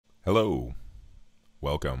Hello,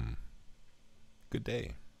 welcome, good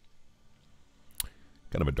day.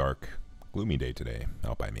 Kind of a dark, gloomy day today,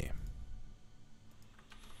 out by me.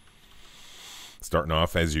 Starting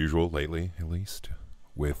off as usual lately, at least,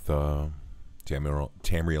 with Tamriel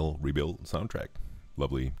Rebuild soundtrack.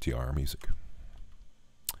 Lovely TR music.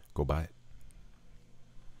 Go buy it.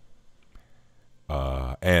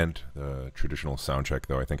 And the traditional sound check,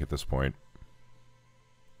 though, I think at this point,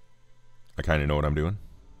 I kind of know what I'm doing.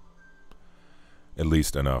 At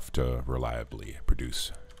least enough to reliably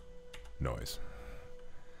produce noise.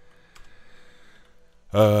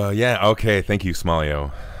 Yeah, okay, thank you,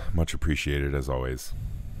 Smallio. Much appreciated, as always.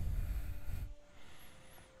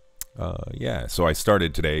 Yeah, so I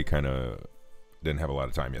started today, kind of didn't have a lot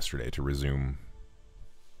of time yesterday to resume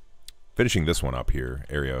finishing this one up here,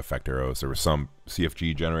 Area Effect Arrows. There was some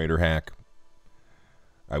CFG generator hack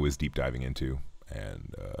I was deep diving into,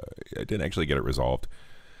 and I didn't actually get it resolved.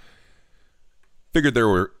 Figured there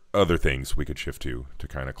were other things we could shift to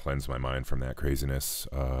kind of cleanse my mind from that craziness,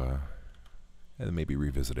 and then maybe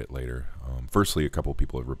revisit it later. Firstly, a couple of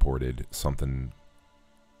people have reported something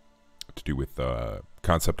to do with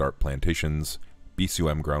concept art plantations,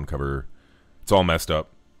 BCOM ground cover. It's all messed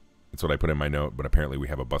up. That's what I put in my note, but apparently we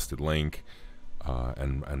have a busted link,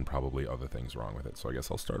 and probably other things wrong with it. So I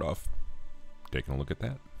guess I'll start off taking a look at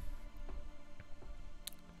that.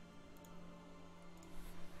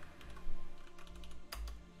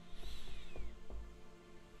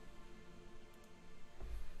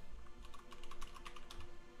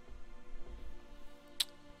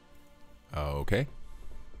 Okay.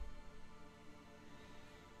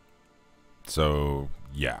 So,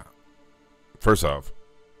 yeah. First off,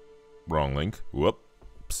 wrong link.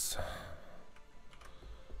 Whoops.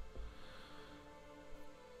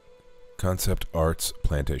 Concept Arts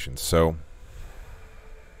Plantations. So,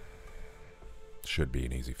 should be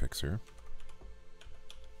an easy fix here.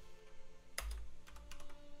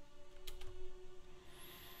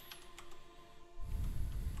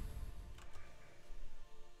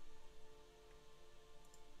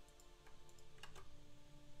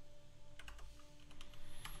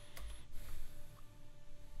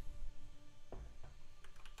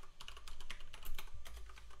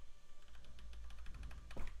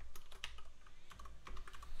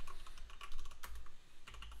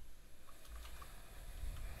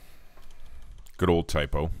 Good old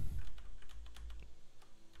typo.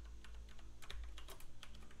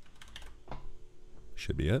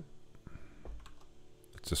 Should be it.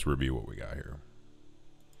 Let's just review what we got here.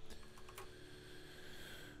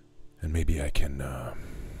 And maybe I can...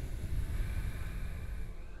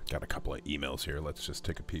 got a couple of emails here. Let's just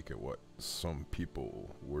take a peek at what some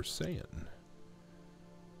people were saying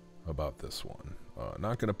about this one.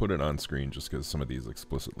 Not going to put it on screen just because some of these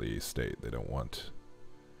explicitly state they don't want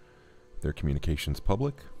their communications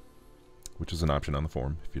public, which is an option on the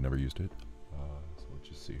forum if you never used it. So let's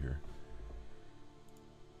just see here.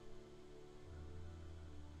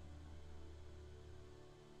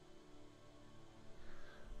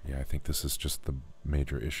 Yeah, I think this is just the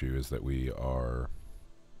major issue, is that we are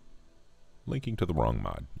linking to the wrong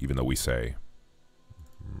mod, even though we say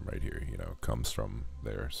right here, you know, comes from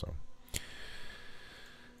there. So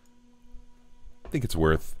I think it's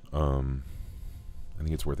worth I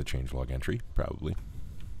think it's worth a changelog entry, probably.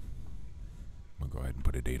 We'll go ahead and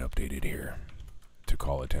put a date updated here to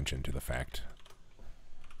call attention to the fact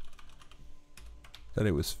that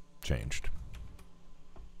it was changed.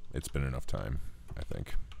 It's been enough time, I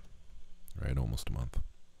think. Right, almost a month.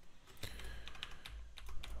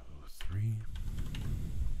 03.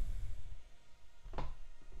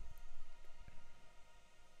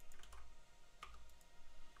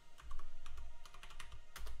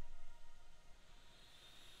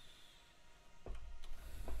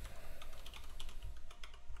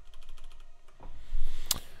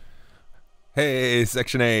 Hey,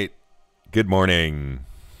 Section 8. Good morning.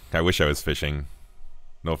 I wish I was fishing.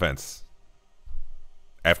 No offense.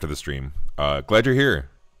 After the stream. Glad you're here,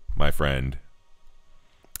 my friend.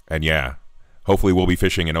 And yeah, hopefully we'll be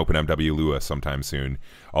fishing in OpenMW Lua sometime soon.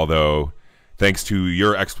 Although, thanks to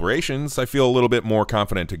your explorations, I feel a little bit more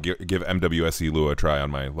confident to give MWSE Lua a try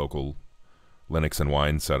on my local Linux and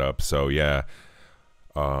Wine setup. So yeah,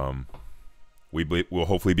 we'll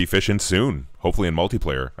hopefully be fishing soon. Hopefully in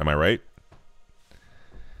multiplayer. Am I right?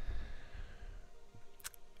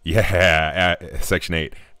 Yeah, Section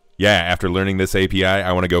 8. Yeah, after learning this API,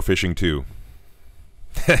 I want to go fishing too.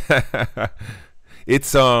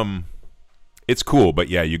 It's cool, but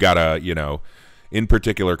yeah, you gotta, you know, in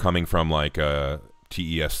particular coming from like a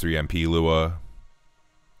TES3MP Lua,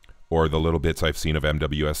 or the little bits I've seen of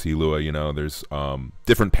MWSE Lua, you know, there's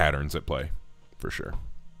different patterns at play, for sure.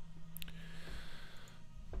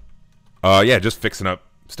 Yeah, just fixing up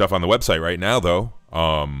stuff on the website right now, though.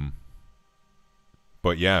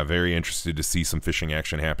 But yeah, very interested to see some fishing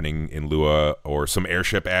action happening in Lua, or some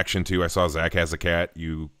airship action too. I saw Zach Has a Cat.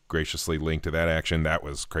 You graciously linked to that action. That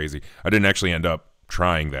was crazy. I didn't actually end up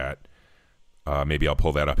trying that. Maybe I'll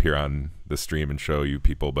pull that up here on the stream and show you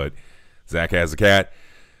people. But Zach Has a Cat,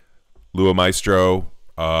 Lua Maestro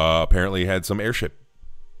apparently had some airship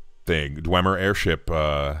thing, Dwemer airship.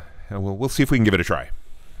 We'll see if we can give it a try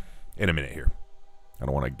in a minute here. I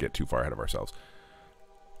don't want to get too far ahead of ourselves.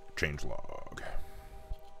 Change log.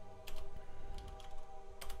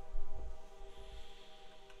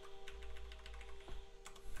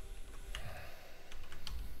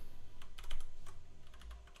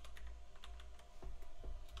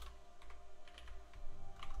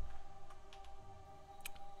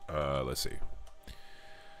 Let's see.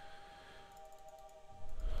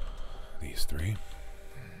 These three.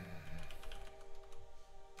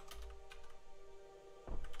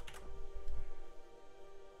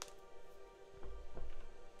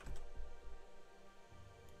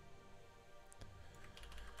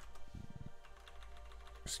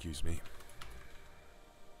 Excuse me.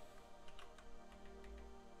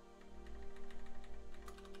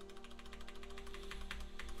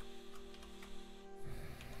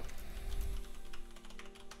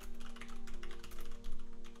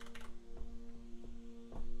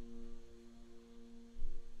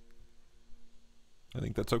 I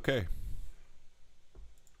think that's okay.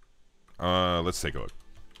 Let's take a look.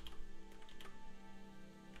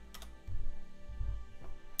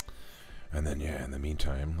 And then, yeah, in the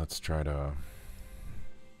meantime, let's try to...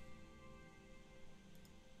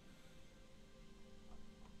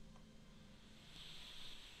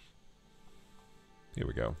 Here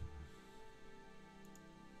we go.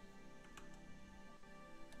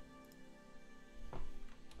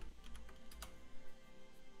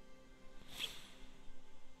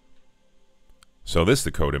 So this,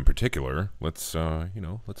 the code in particular, let's, you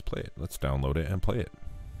know, let's play it. Let's download it and play it.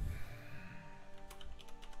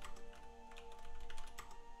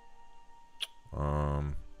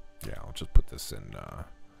 Yeah, I'll just put this in,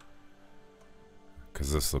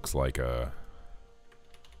 because this looks like a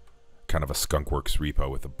kind of a skunkworks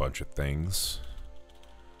repo with a bunch of things.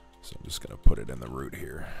 So I'm just going to put it in the root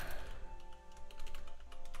here.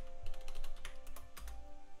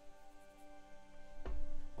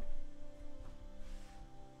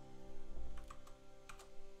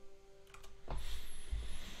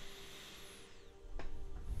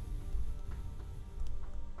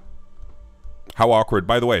 How awkward,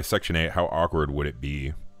 by the way, Section 8, how awkward would it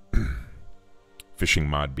be fishing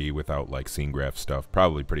mod B without like scene graph stuff?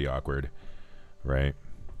 Probably pretty awkward, right?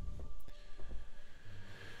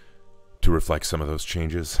 To reflect some of those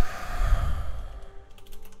changes.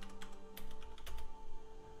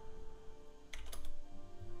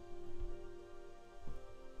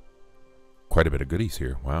 Quite a bit of goodies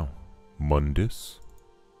here. Wow. Mundus.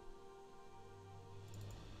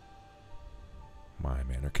 My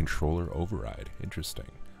Manor Controller Override. Interesting.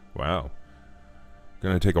 Wow.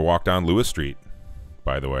 Gonna take a walk down Lewis Street,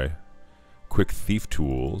 by the way. Quick Thief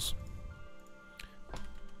Tools.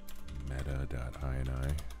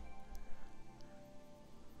 Meta.ini.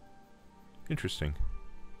 Interesting.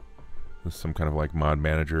 This is some kind of like mod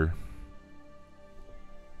manager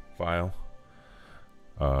file.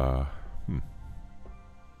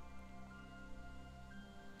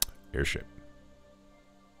 Airship.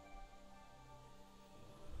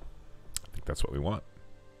 I think that's what we want.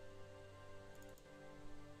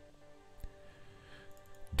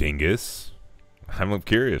 Dingus. I'm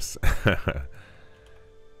curious.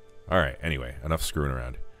 Alright, anyway, enough screwing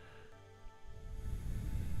around.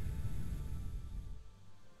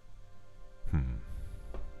 I'm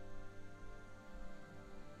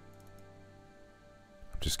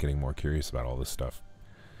just getting more curious about all this stuff.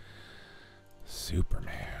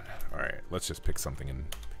 Superman. Alright, let's just pick something and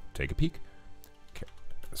take a peek. Okay.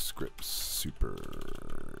 Script Superman.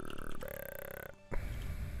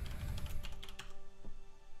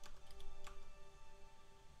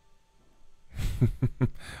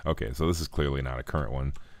 Okay, so this is clearly not a current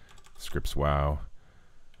one. Scripts WoW.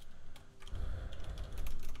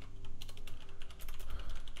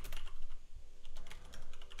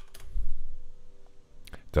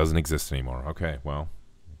 Doesn't exist anymore. Okay, well,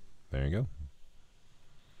 there you go.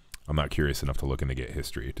 I'm not curious enough to look in the Git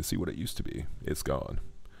history to see what it used to be. It's gone.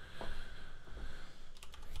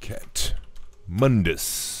 Cat.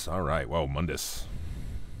 Mundus. All right, well, Mundus.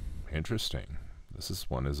 Interesting. This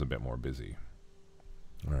one is a bit more busy.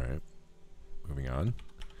 All right. moving on.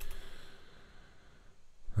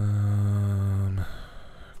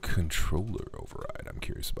 Controller override. I'm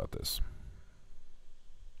curious about this.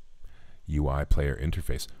 UI player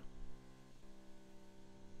interface.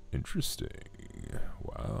 Interesting.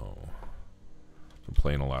 Wow. I'm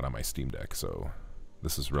playing a lot on my Steam Deck, so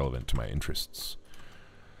this is relevant to my interests.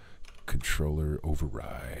 Controller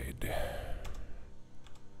override.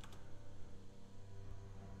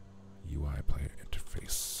 UI player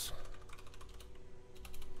interface.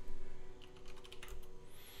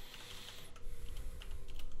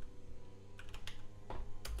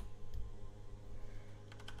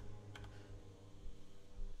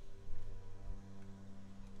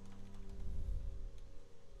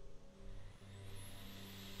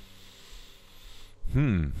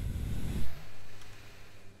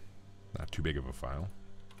 Not too big of a file.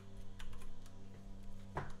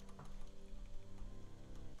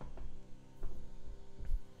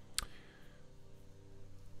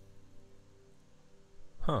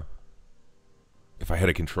 Huh. If I had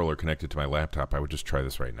a controller connected to my laptop, I would just try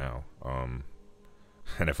this right now.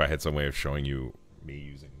 And if I had some way of showing you me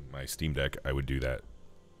using my Steam Deck, I would do that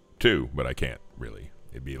too, but I can't, really.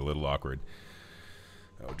 It'd be a little awkward.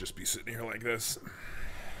 I would just be sitting here like this.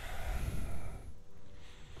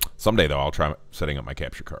 Someday, though, I'll try setting up my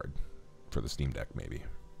capture card for the Steam Deck, maybe.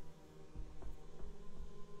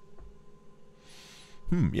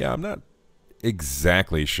 Yeah, I'm not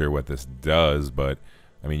exactly sure what this does, but,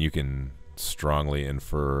 I mean, you can strongly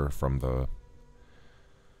infer from the,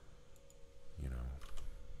 you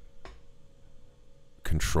know,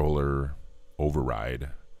 controller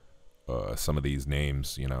override, some of these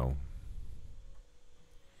names, you know,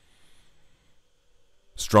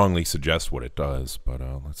 strongly suggest what it does, but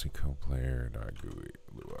let's see, coplayer.gui,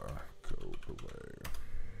 Lua, coplayer.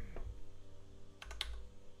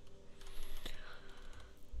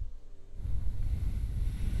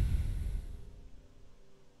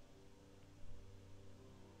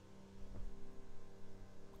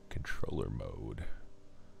 Controller mode.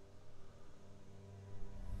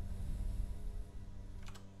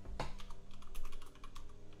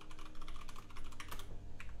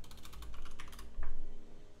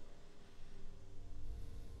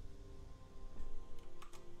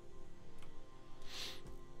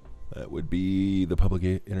 That would be the public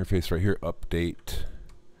interface right here. Update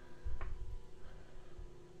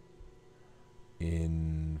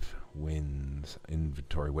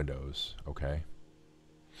inventory windows. Okay.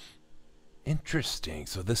 Interesting.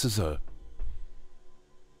 So this is a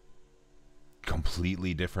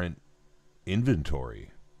completely different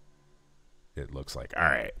inventory, it looks like. All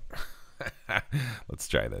right. Let's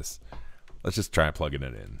try this. Let's just try plugging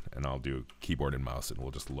it in, and I'll do keyboard and mouse, and we'll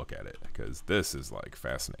just look at it, because this is, like,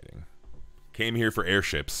 fascinating. Came here for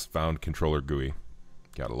airships, found controller GUI.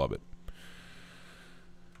 Gotta love it.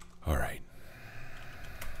 All right.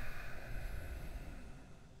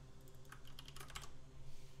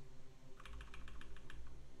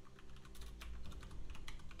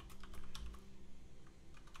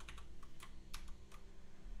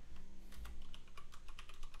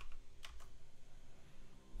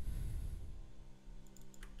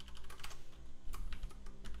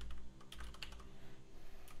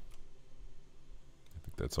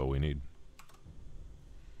 That's all we need.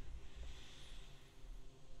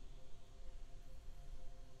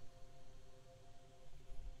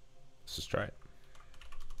 Let's just try it.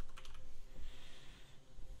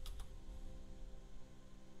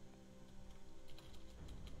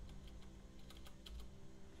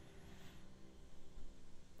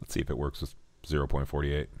 Let's see if it works with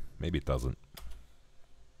 0.48. Maybe it doesn't.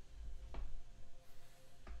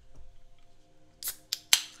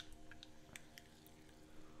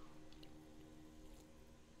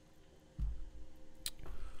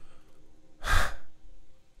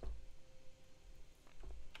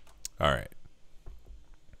 All right.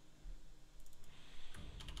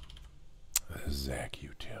 Zach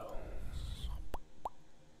Utils.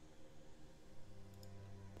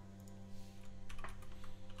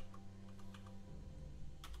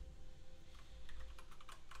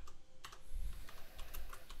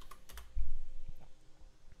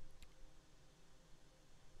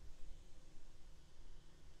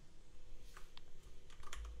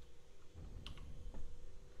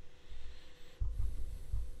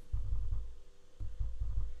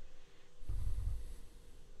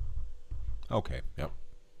 Okay, yep.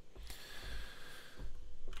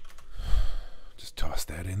 Just toss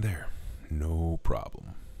that in there. No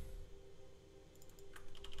problem.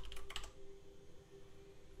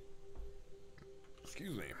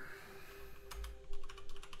 Excuse me.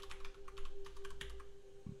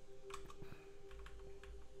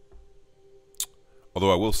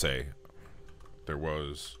 Although I will say, there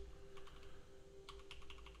was...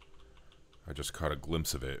 I just caught a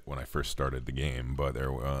glimpse of it when I first started the game, but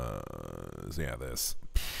there was... Yeah, this.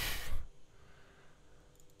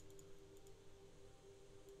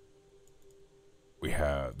 We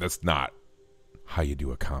have... That's not how you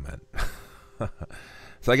do a comment.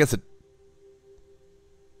 So I guess it...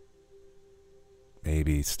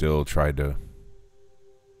 Maybe still tried to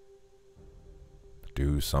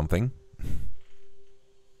do something.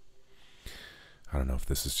 I don't know if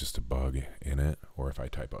this is just a bug in it or if I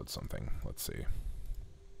type out something. Let's see.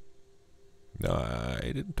 No, I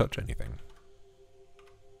didn't touch anything.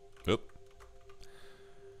 Oop.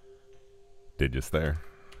 Did just there.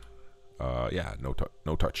 Yeah, no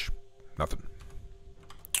touch. Nothing.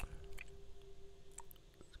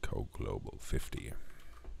 Code Global 50.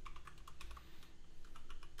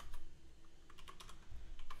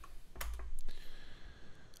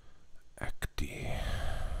 Acti.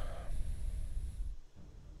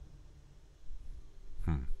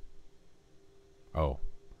 Oh,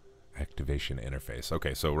 activation interface.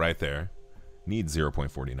 Okay, so right there, needs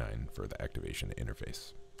 0.49 for the activation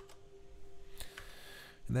interface.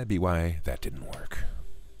 And that'd be why that didn't work.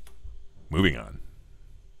 Moving on.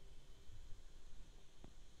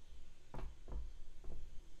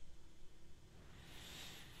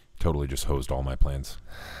 Totally just hosed all my plans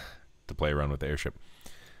to play around with the airship,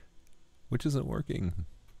 which isn't working.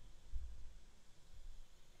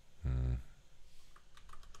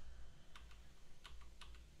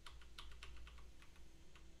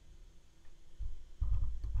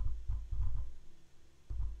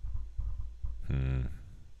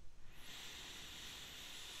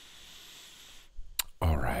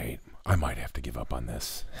 All right, I might have to give up on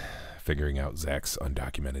this. Figuring out Zach's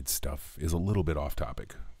undocumented stuff is a little bit off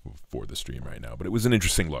topic for the stream right now, but it was an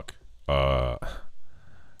interesting look.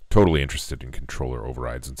 Totally interested in controller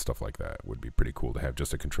overrides and stuff like that. Would be pretty cool to have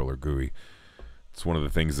just a controller GUI. It's one of the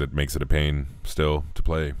things that makes it a pain still to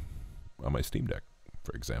play on my Steam Deck,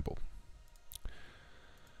 for example.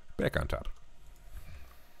 Back on topic.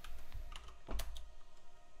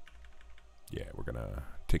 Yeah, we're gonna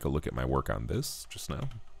take a look at my work on this just now.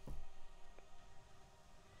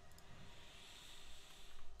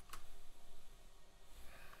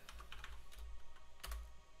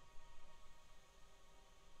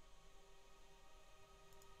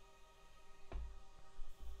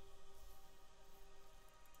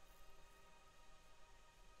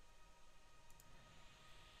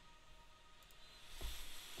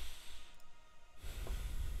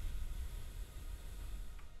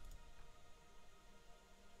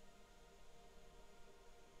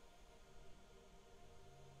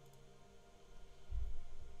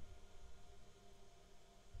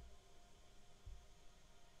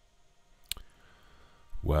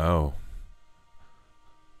 Wow.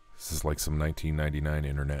 This is like some 1999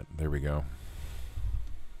 internet. There we go.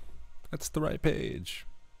 That's the right page.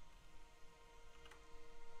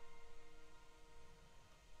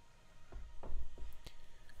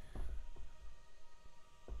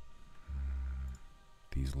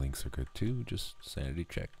 These links are good too. Just sanity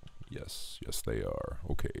check. Yes, yes they are.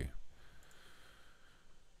 Okay.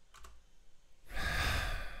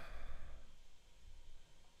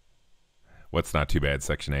 What's not too bad,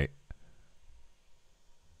 Section 8?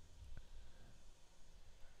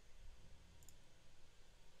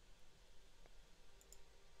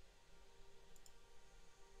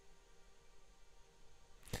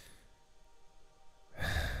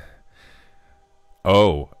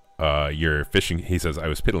 You're fishing. He says, I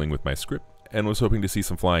was piddling with my script and was hoping to see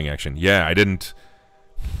some flying action. Yeah, I didn't.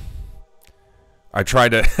 I tried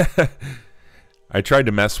to I tried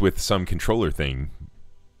to mess with some controller thing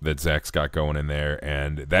that Zach's got going in there,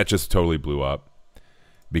 and that just totally blew up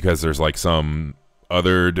because there's like some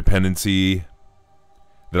other dependency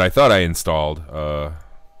that I thought I installed.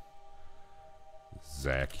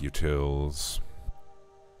 Zach utils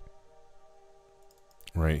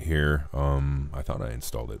right here. I thought I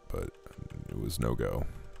installed it, but it was no go.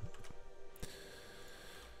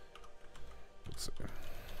 Let's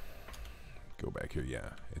go back here. Yeah,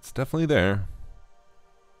 it's definitely there.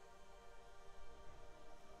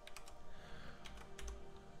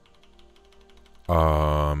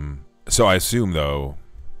 So I assume though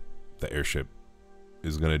the airship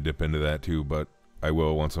is gonna dip into that too, but I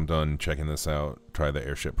will once I'm done checking this out, try the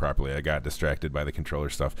airship properly. I got distracted by the controller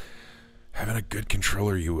stuff. Having a good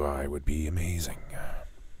controller UI would be amazing.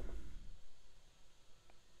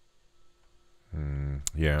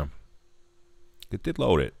 Yeah. It did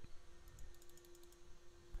load it.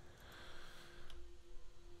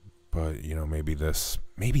 But, you know, maybe this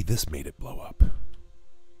made it blow up.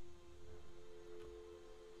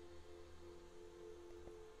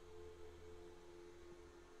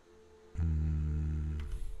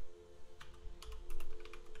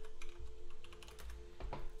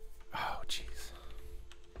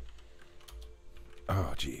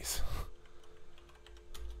 jeez.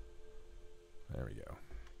 There we go.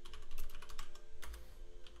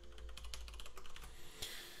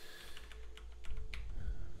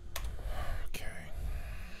 Okay.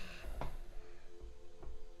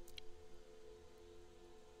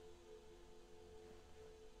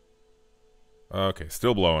 Okay,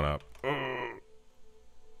 still blowing up.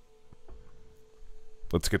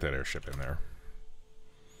 Let's get that airship in there.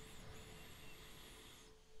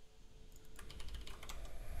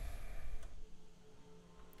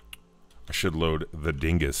 I should load the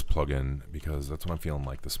Dingus plugin because that's what I'm feeling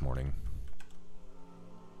like this morning.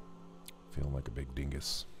 Feeling like a big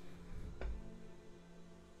dingus.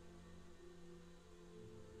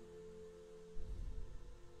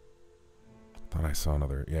 Thought I saw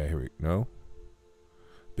another. Yeah, here we go. No?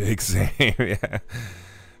 Big same.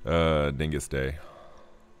 Yeah. Dingus day.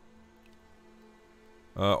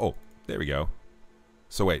 Oh, there we go.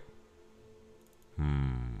 So wait.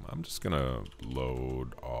 I'm just gonna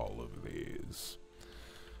load all of these.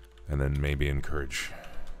 And then maybe encourage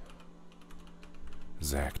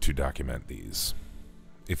Zach to document these.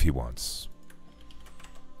 If he wants.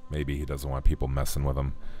 Maybe he doesn't want people messing with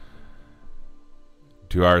him.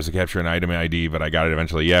 2 hours to capture an item ID, but I got it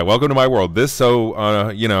eventually. Yeah, welcome to my world. This, so,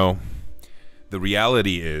 you know, the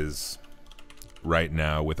reality is, right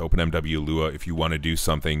now, with OpenMW Lua, if you want to do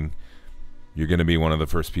something, you're going to be one of the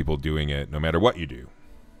first people doing it, no matter what you do.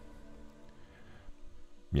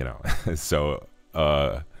 You know, so,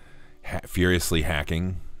 furiously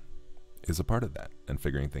hacking is a part of that, and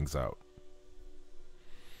figuring things out.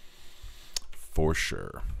 For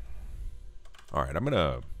sure. All right, I'm going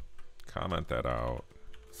to comment that out.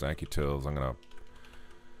 Zachy Tills, I'm going to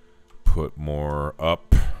put more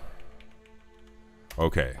up.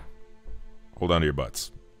 Okay. Hold on to your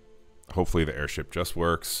butts. Hopefully the airship just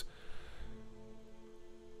works.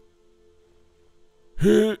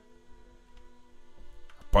 A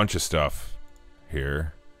bunch of stuff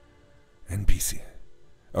here. NPC.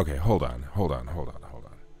 Okay, hold on.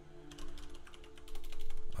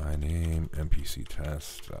 I name NPC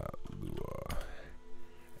test Lua.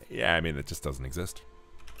 Yeah, I mean, it just doesn't exist.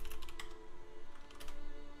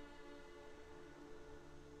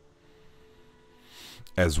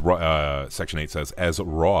 As Section 8 says, as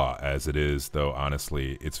raw as it is, though,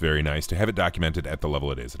 honestly, it's very nice to have it documented at the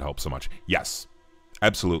level it is. It helps so much. Yes,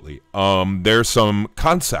 absolutely. There's some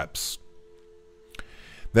concepts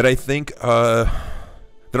that I think that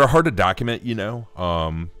are hard to document, you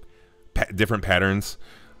know, different patterns.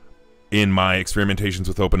 In my experimentations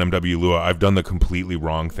with OpenMW Lua, I've done the completely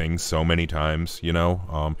wrong thing so many times, you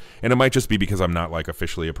know, and it might just be because I'm not like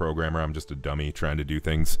officially a programmer. I'm just a dummy trying to do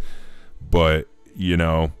things, but you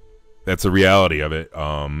know, that's the reality of it.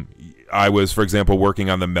 I was, for example, working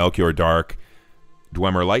on the Melchior Dark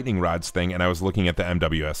Dwemer lightning rods thing, and I was looking at the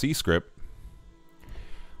MWSE script.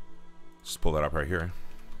 Just pull that up right here.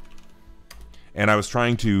 And I was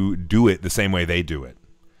trying to do it the same way they do it,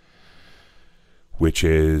 which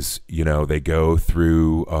is, you know, they go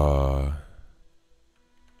through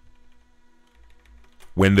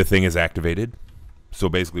when the thing is activated. So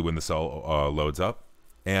basically when the cell loads up.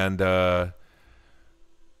 And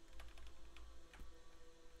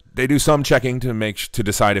they do some checking to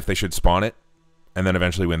decide if they should spawn it. And then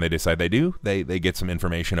eventually when they decide they do, they get some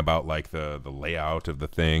information about like the layout of the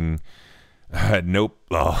thing. Nope.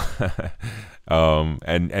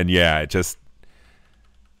 And yeah, it just,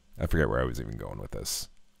 I forget where I was even going with this.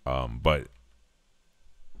 But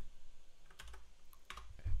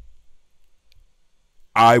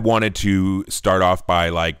I wanted to start off by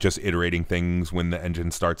like just iterating things when the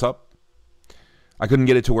engine starts up. I couldn't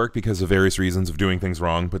get it to work because of various reasons of doing things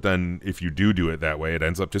wrong. But then if you do it that way, it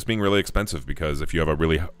ends up just being really expensive because if you have a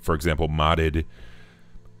really, for example, modded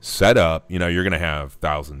setup, you know, you're going to have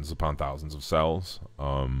thousands upon thousands of cells.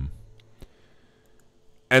 And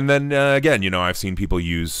then, again, you know, I've seen people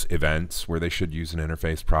use events where they should use an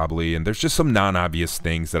interface probably. And there's just some non-obvious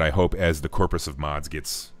things that I hope as the corpus of mods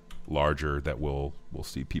gets larger that we'll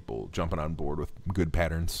see people jumping on board with good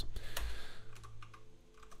patterns.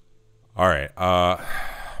 All right. Gonna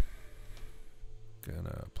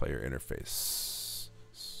player interface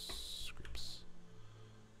scripts.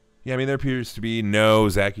 Yeah, I mean, there appears to be no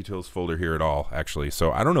Zacutils folder here at all, actually.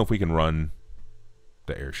 So I don't know if we can run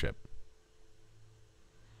the airship.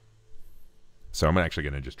 So I'm actually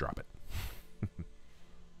going to just drop it.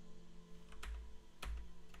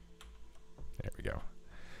 There we go.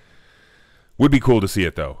 Would be cool to see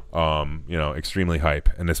it, though. You know, extremely hype.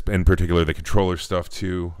 And this, in particular, the controller stuff,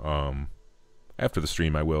 too. After the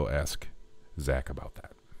stream, I will ask Zach about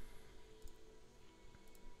that.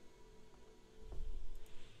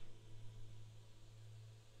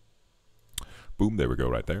 Boom, there we go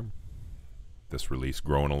right there. This release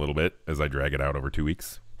growing a little bit as I drag it out over 2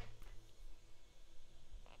 weeks.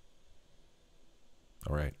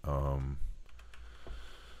 All right. So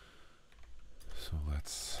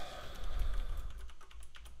let's...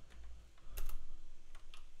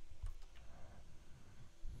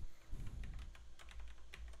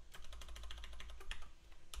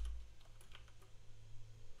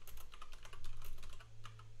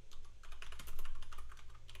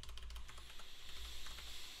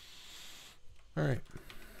 All right.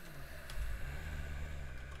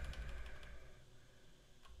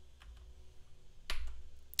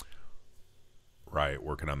 Right,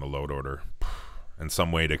 working on the load order. And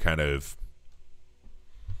some way to kind of...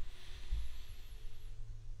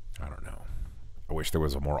 I don't know. I wish there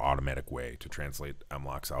was a more automatic way to translate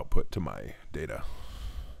mlox output to my data.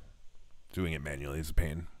 Doing it manually is a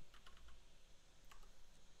pain.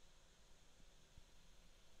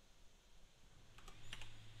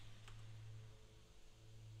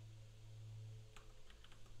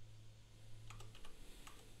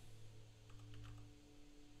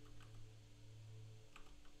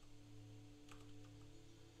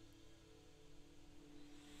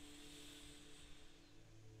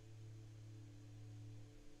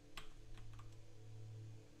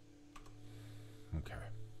 Okay.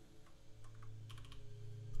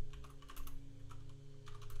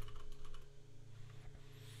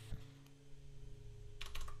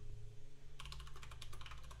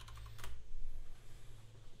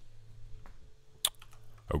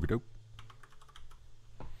 Okey doke.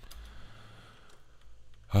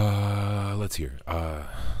 Let's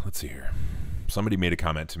see here. Somebody made a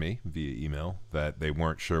comment to me via email that they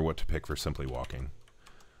weren't sure what to pick for simply walking.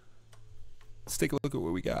 Let's take a look at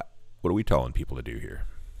what we got. What are we telling people to do here?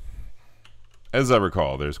 As I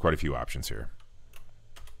recall, there's quite a few options here.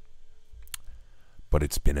 But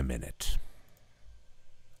it's been a minute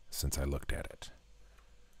since I looked at it.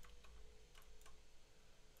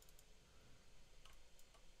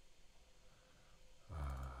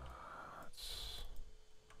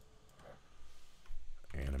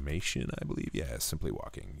 Animation, I believe. Yeah, simply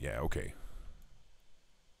walking. Yeah, okay.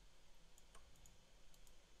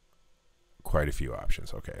 Quite a few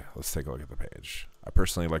options. Okay, let's take a look at the page. I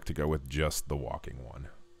personally like to go with just the walking one.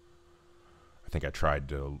 I think I tried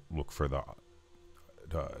to look for the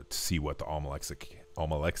to see what the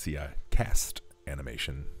Almalexia cast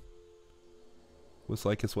animation was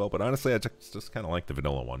like as well, but honestly I just kind of like the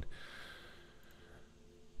vanilla one.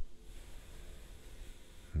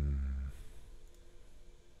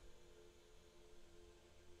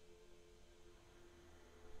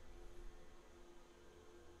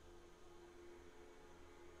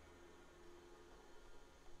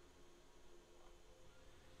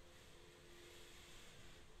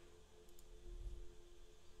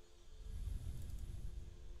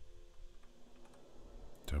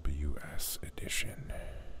 WS edition.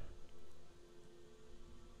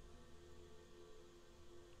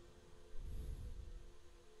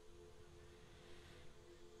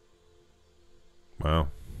 Wow.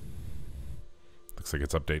 Looks like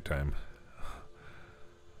it's update time.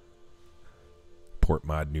 Port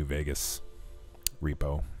mod New Vegas.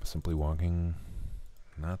 Repo. Simply walking.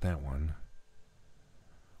 Not that one.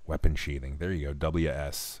 Weapon sheathing. There you go.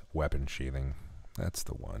 WS. Weapon sheathing. That's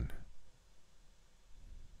the one.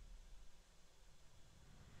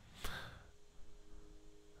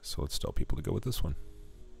 So let's tell people to go with this one.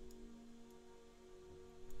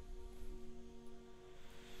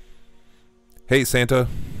 Hey, Santa.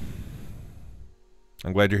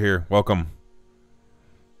 I'm glad you're here. Welcome.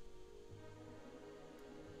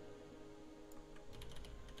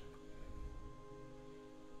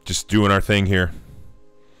 Just doing our thing here.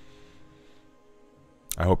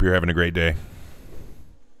 I hope you're having a great day.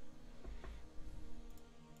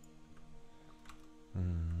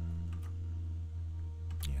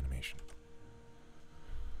 Animation.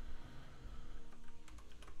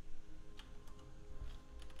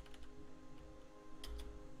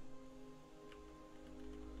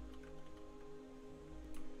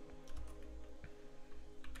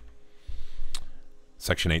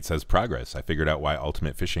 Section 8 says progress. I figured out why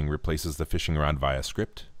Ultimate Fishing replaces the fishing rod via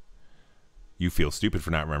script. You feel stupid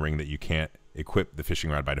for not remembering that you can't equip the fishing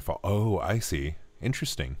rod by default. Oh, I see.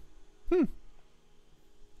 Interesting.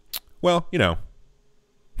 Well, you know,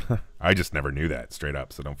 I just never knew that straight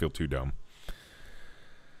up, so don't feel too dumb.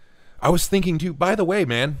 I was thinking too, by the way,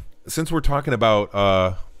 man, since we're talking about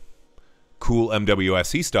cool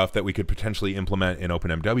MWSE stuff that we could potentially implement in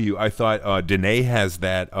OpenMW, I thought Danae has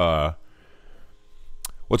that,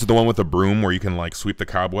 what's the one with the broom where you can like sweep the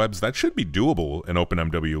cobwebs? That should be doable in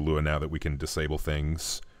OpenMW Lua now that we can disable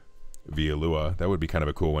things via Lua. That would be kind of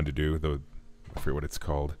a cool one to do, though I forget what it's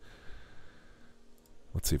called.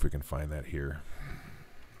 Let's see if we can find that here.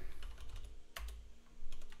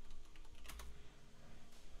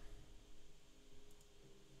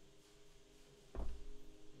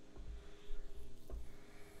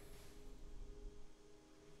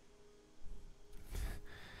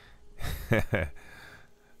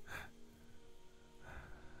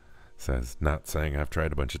 Says, not saying I've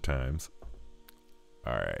tried a bunch of times.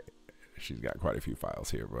 Alright. She's got quite a few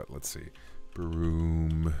files here, but let's see.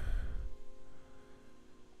 Broom.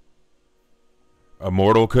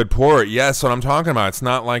 Immortal could port. Yes, what I'm talking about. It's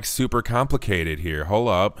not like super complicated here. Hold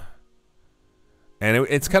up. And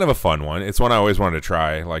it's kind of a fun one. It's one I always wanted to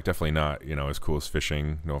try. Like, definitely not, you know, as cool as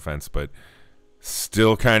fishing. No offense, but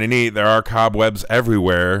still kind of neat. There are cobwebs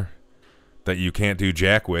everywhere that you can't do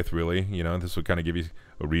jack with, really. You know, this would kind of give you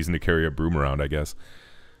a reason to carry a broom around, I guess.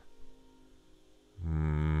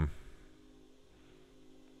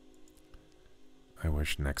 I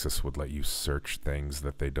wish Nexus would let you search things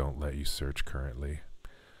that they don't let you search currently.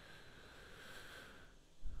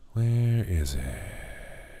 Where is it?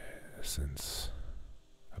 Since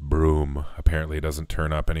a broom apparently doesn't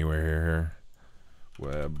turn up anywhere here.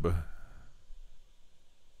 Web.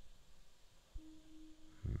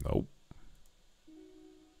 Nope.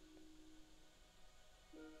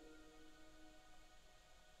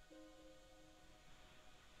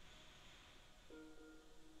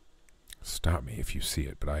 Stop me if you see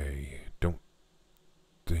it, but I don't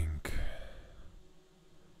think...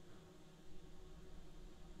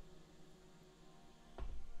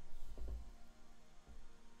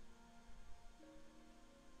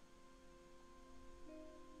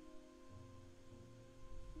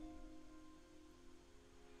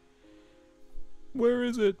 Where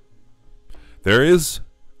is it? There is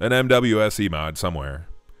an MWSE mod somewhere.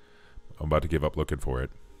 I'm about to give up looking for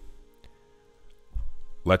it.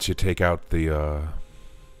 Lets you take out the,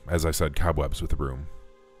 as I said, cobwebs with the broom.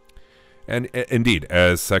 And indeed,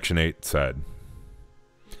 as Section 8 said,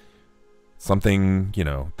 something, you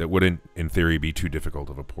know, that wouldn't, in theory, be too difficult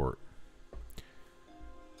of a port.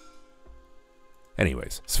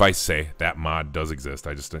 Anyways, suffice to say, that mod does exist.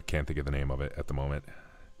 I just can't think of the name of it at the moment.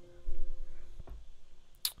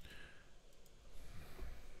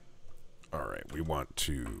 All right, we're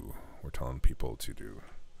telling people to do...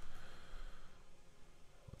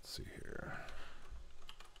 Let's see here.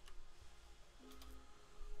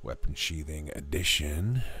 Weapon sheathing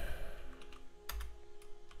edition.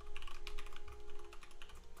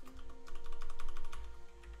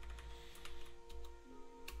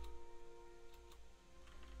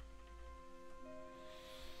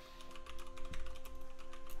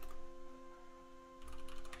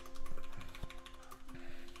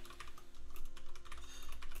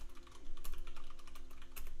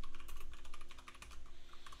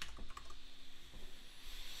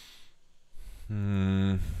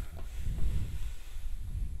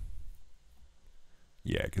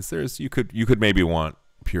 Yeah, because you could maybe want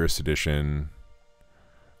Purist Edition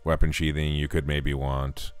weapon sheathing. You could maybe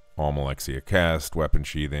want Almalexia Cast weapon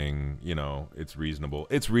sheathing. You know, it's reasonable.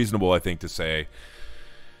 It's reasonable, I think, to say,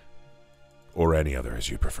 or any other as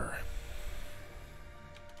you prefer.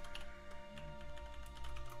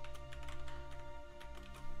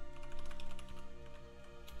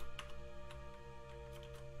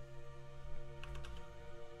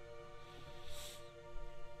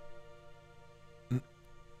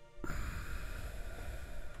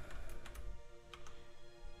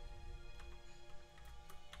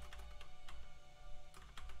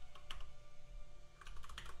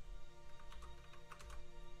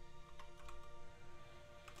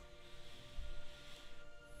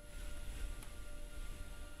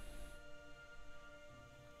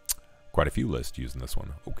 Quite a few lists using this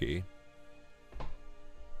one. Okay.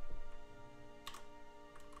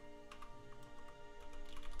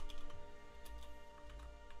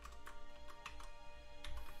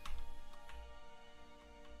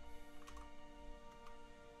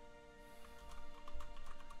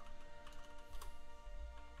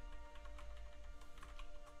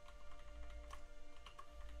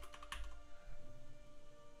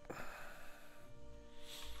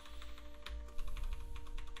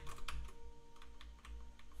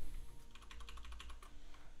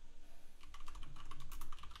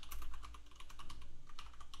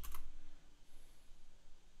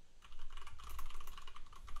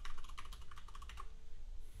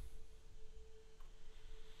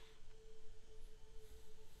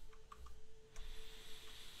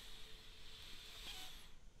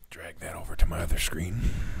 Drag that over to my other screen.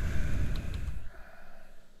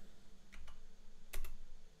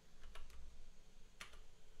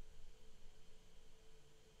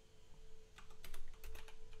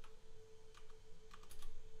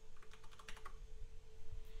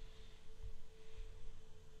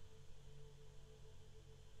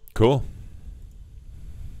 Cool.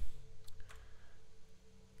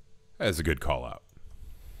 That's a good call out.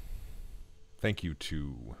 Thank you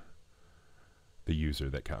to the user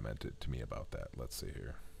that commented to me about that. Let's see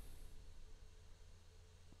here.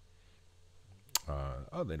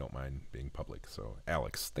 Oh, they don't mind being public. So,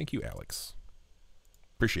 Alex. Thank you, Alex.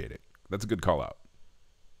 Appreciate it. That's a good call out.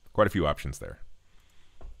 Quite a few options there.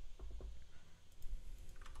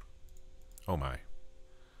 Oh, my.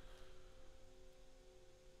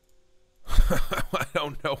 I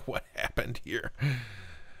don't know what happened here.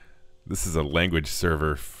 This is a language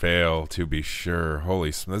server fail, to be sure. Holy,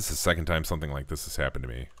 this is the second time something like this has happened to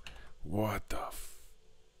me. What the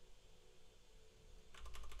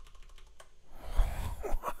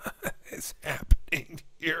what is happening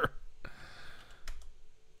here?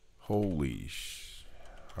 Holy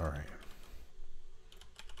all right.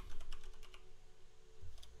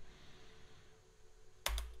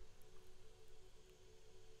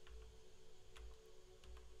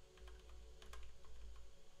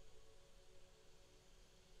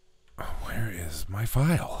 Where is my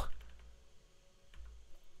file?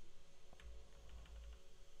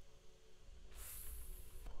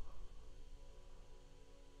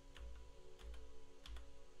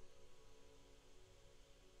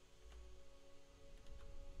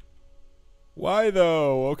 Why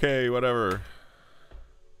though? Okay, whatever.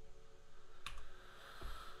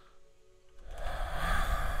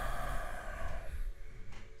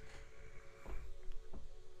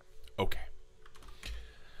 Okay.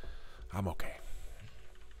 I'm okay.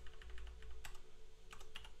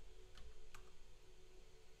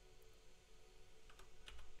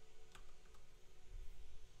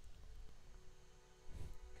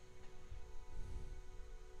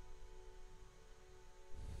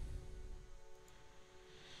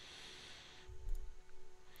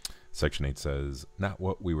 Section 8 says, not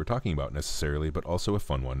what we were talking about necessarily, but also a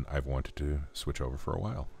fun one I've wanted to switch over for a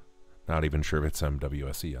while. Not even sure if it's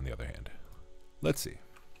MWSE on the other hand. Let's see.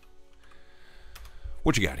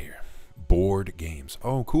 What you got here? Board games.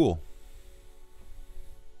 Oh, cool.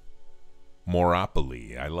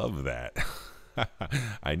 Moropoly. I love that.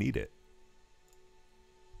 I need it.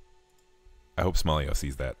 I hope Smallio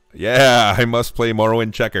sees that. Yeah, I must play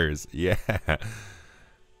Morrowind checkers. Yeah.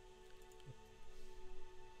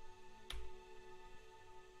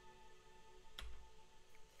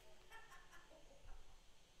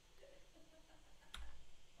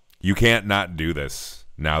 You can't not do this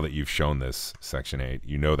now that you've shown this, Section 8.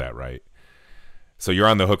 You know that, right? So you're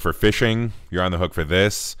on the hook for fishing. You're on the hook for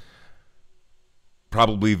this.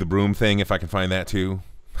 Probably the broom thing, if I can find that too.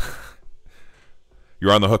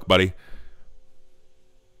 You're on the hook, buddy.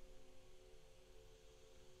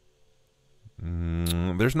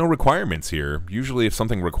 There's no requirements here. Usually if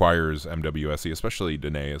something requires MWSE, especially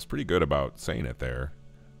Danae is pretty good about saying it there.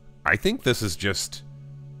 I think this is just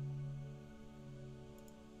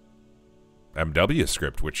MW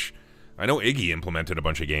script, which I know Iggy implemented a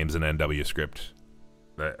bunch of games in MW script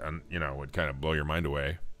that, you know, would kind of blow your mind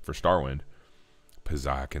away for Starwind,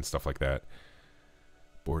 Pizak and stuff like that.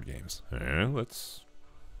 Board games. Let's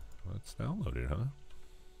download it, huh?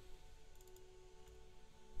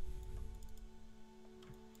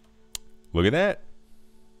 Look at that.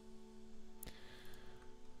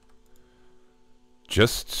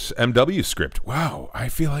 Just MW script. Wow, I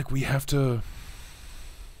feel like we have to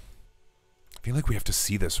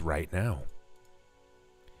see this right now.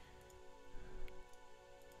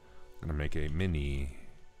 I'm gonna make a mini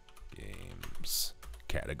games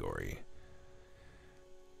category.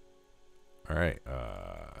 All right,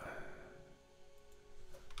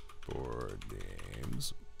 board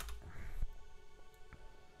games.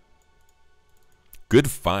 Good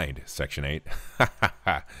find, Section 8.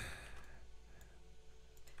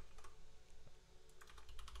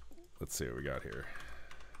 Let's see what we got here.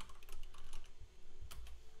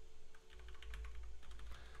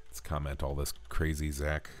 Let's comment all this crazy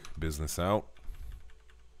Zach business out.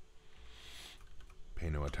 Pay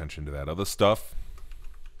no attention to that other stuff.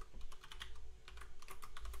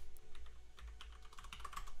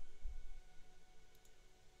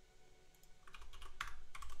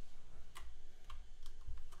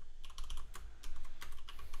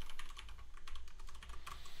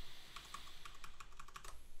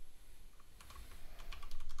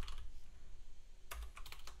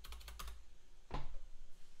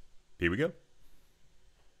 Here we go.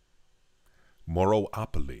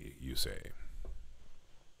 Moropoly, you say?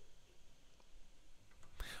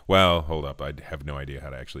 Well, hold up. I have no idea how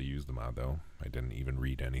to actually use the mod, though. I didn't even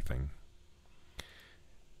read anything.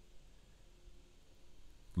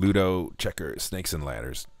 Ludo, checker, snakes and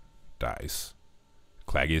ladders, dice.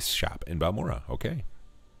 Claggy's shop in Balmora. Okay.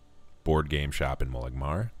 Board game shop in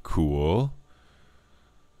Mulligmar. Cool.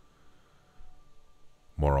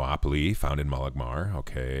 Moropoly, found in Mulligmar.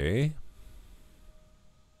 Okay.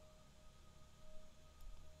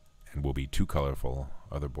 And will be too colorful.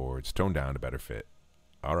 Other boards. Toned down to better fit.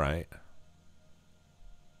 All right.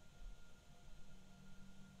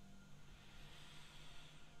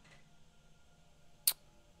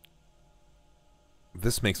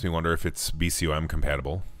 This makes me wonder if it's BCOM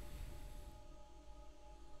compatible.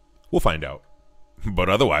 We'll find out. But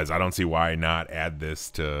otherwise, I don't see why not add this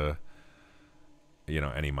to, you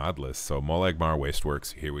know, any mod list. So Mulligmar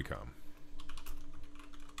Wasteworks, here we come.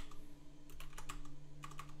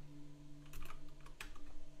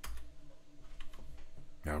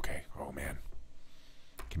 Okay. Oh, man.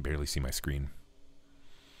 I can barely see my screen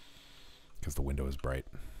because the window is bright.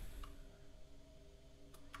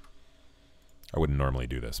 I wouldn't normally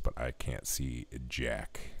do this, but I can't see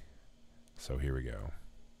jack. So here we go.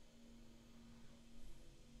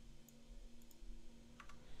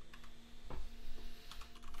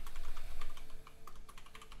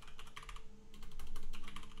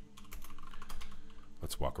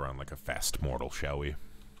 Let's walk around like a fast mortal, shall we?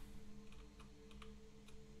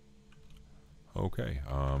 Okay.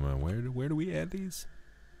 Where do we add these?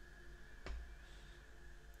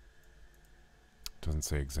 Doesn't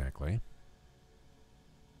say exactly.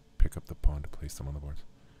 Pick up the pawn to place them on the boards.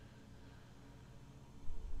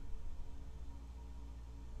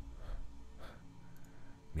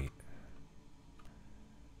 Neat.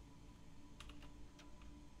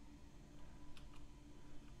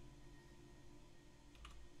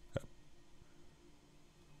 Yep.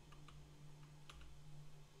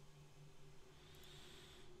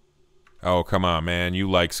 Oh, come on, man.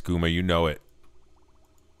 You like skooma. You know it.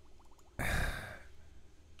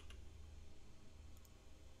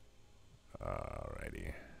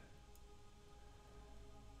 Alrighty.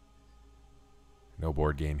 No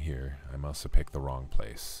board game here. I must have picked the wrong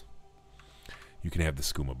place. You can have the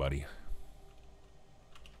skooma, buddy.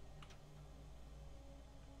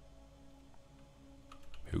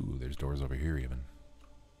 Ooh, there's doors over here even.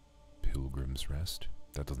 Pilgrim's Rest.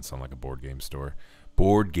 That doesn't sound like a board game store.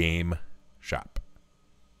 Board game shop.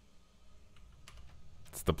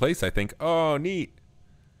 It's the place, I think. Oh, neat.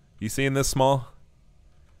 You seeing this, Small?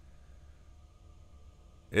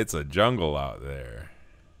 It's a jungle out there.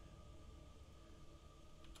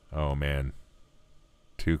 Oh, man.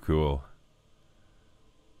 Too cool.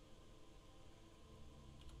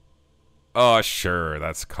 Oh, sure,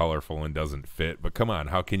 that's colorful and doesn't fit. But come on,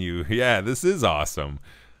 how can you... Yeah, this is awesome.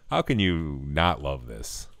 How can you not love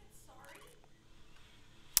this?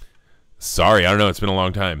 Sorry, I don't know. It's been a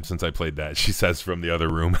long time since I played that, she says from the other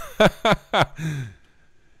room.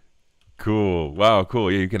 Cool. Wow,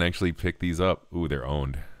 cool. Yeah, you can actually pick these up. Ooh, they're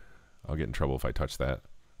owned. I'll get in trouble if I touch that.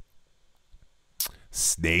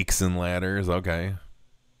 Snakes and ladders. Okay.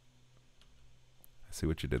 I see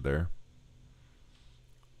what you did there.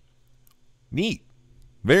 Neat.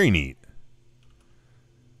 Very neat.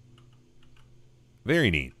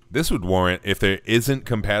 Very neat. This would warrant, if there isn't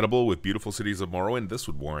compatible with Beautiful Cities of Morrowind, this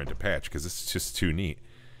would warrant a patch because it's just too neat.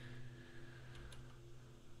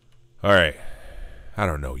 All right. I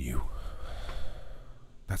don't know you.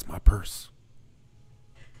 That's my purse.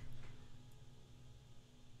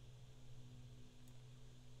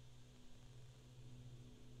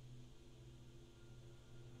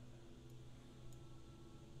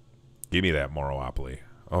 Give me that Moropoly.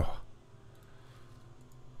 Oh.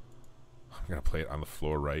 I'm going to play it on the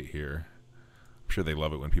floor right here. I'm sure they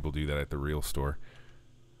love it when people do that at the real store.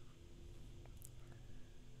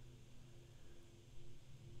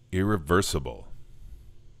 Irreversible.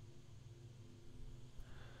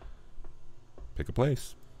 Pick a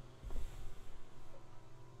place.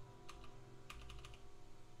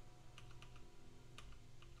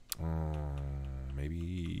 Maybe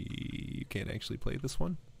you can't actually play this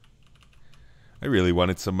one? I really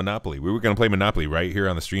wanted some Monopoly. We were going to play Monopoly right here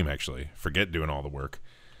on the stream, actually. Forget doing all the work.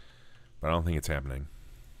 But I don't think it's happening.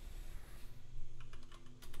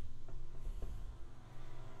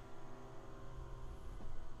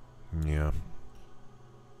 Yeah.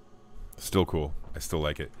 Still cool. I still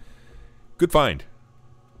like it. Good find.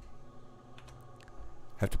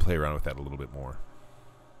 Have to play around with that a little bit more.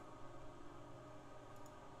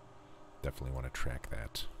 Definitely want to track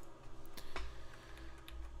that.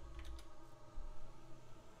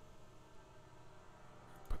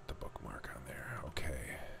 Put the bookmark on there.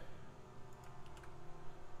 Okay.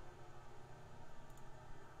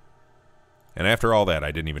 And after all that,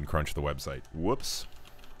 I didn't even crunch the website. Whoops.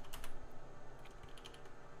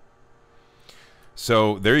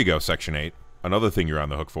 So there you go, Section 8. Another thing you're on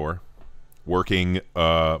the hook for. Working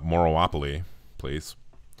Moroopoly, please.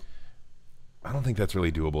 I don't think that's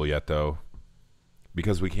really doable yet, though.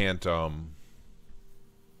 Because we can't, I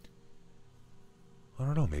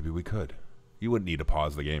don't know, maybe we could. You wouldn't need to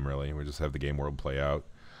pause the game, really. We just have the game world play out.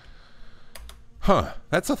 Huh,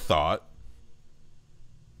 that's a thought.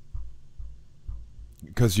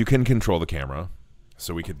 Because you can control the camera.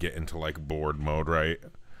 So we could get into, like, board mode, right?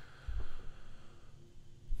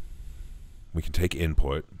 We can take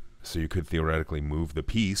input. So you could theoretically move the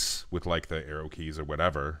piece with, like, the arrow keys or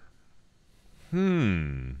whatever.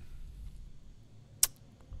 The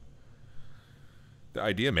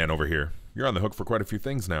idea man over here. You're on the hook for quite a few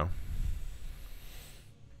things now.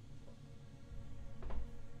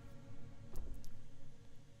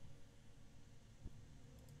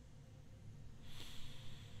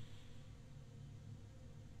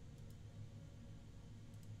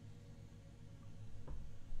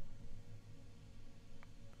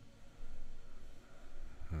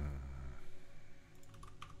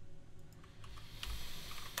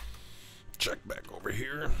 Check back over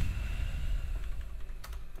here.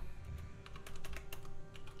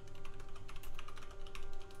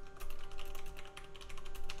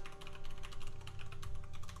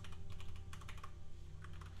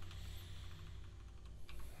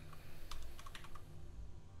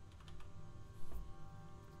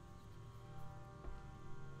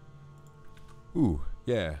 Ooh,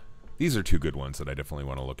 yeah. These are two good ones that I definitely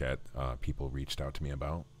want to look at. People reached out to me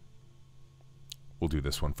about. We'll do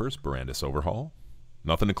this one first. Berandas Overhaul.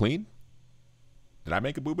 Nothing to clean? Did I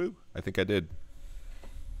make a boo-boo? I think I did.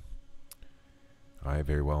 I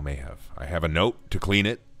very well may have. I have a note to clean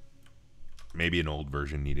it. Maybe an old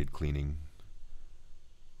version needed cleaning.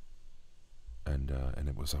 And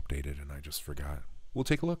it was updated and I just forgot. We'll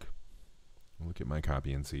take a look. We'll look at my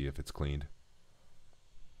copy and see if it's cleaned.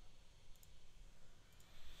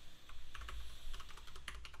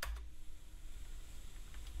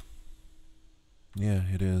 Yeah,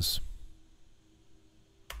 it is.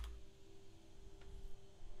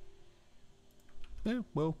 Yeah,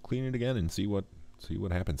 well, clean it again and see what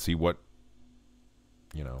happens. See what,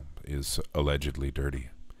 you know, is allegedly dirty.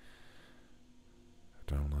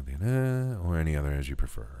 Download the or any other as you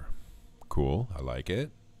prefer. Cool, I like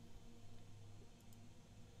it.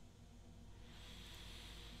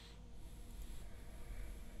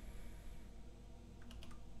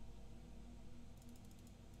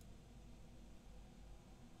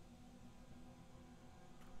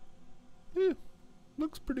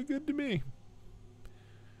 Looks pretty good to me.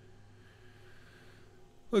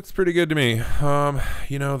 Looks pretty good to me.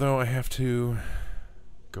 You know, though, I have to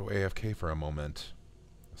go AFK for a moment.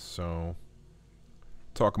 So,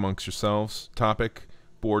 talk amongst yourselves. Topic,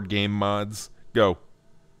 board game mods. Go.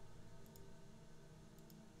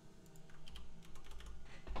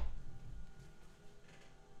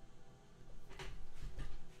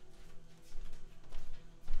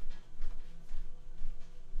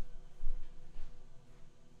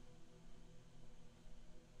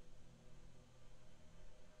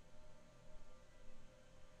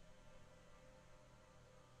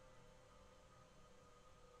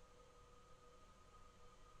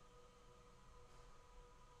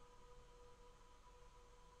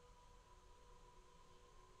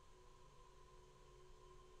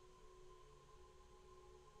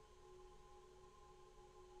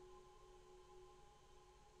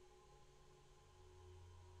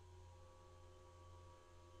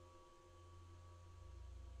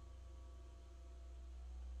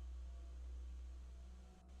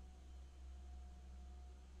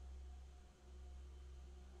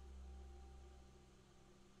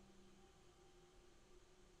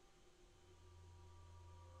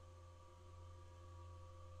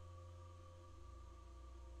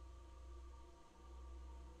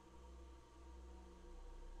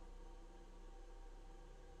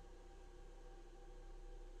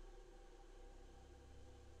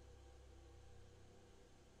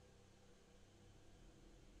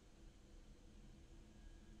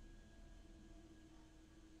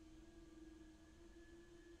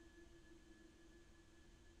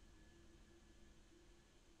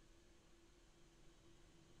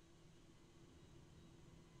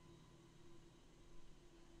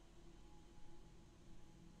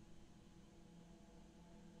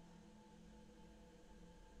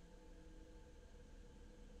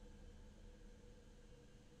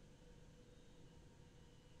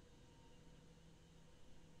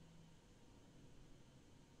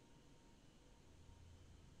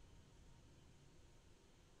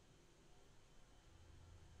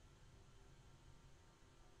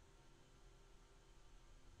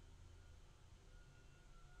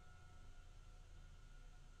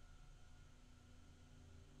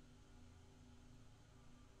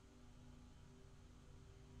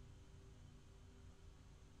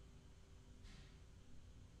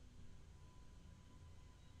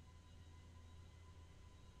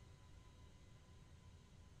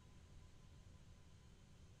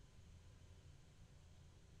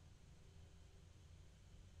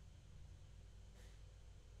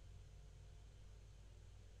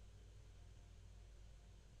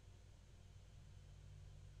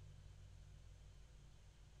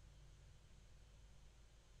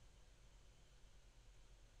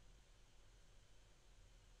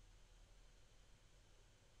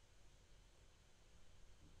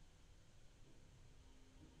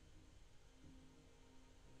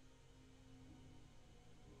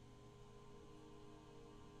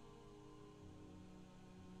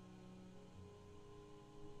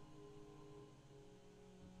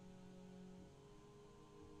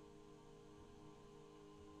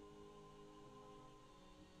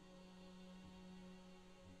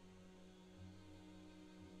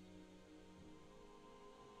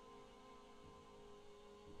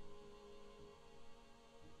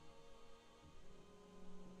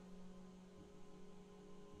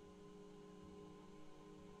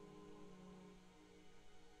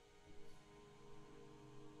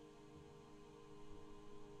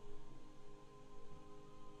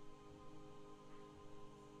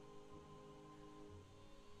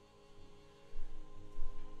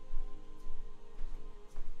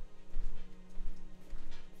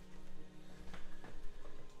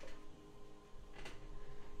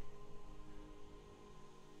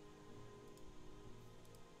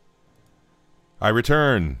 I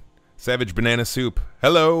return. Savage Banana Soup.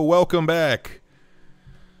 Hello, welcome back.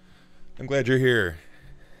 I'm glad you're here.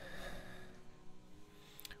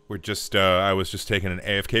 We're just, I was just taking an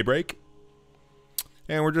AFK break.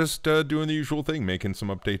 And we're just doing the usual thing, making some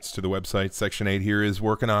updates to the website. Section 8 here is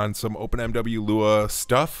working on some OpenMW Lua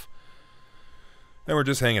stuff. And we're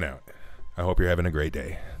just hanging out. I hope you're having a great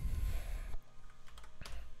day.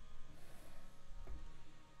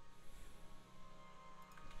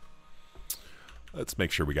 Let's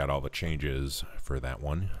make sure we got all the changes for that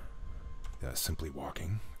one. Simply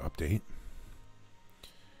walking update.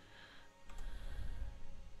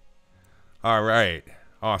 All right.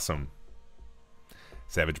 Awesome.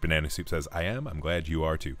 Savage Banana Soup says, I am. I'm glad you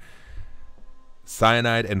are too.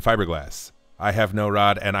 Cyanide and fiberglass. I have no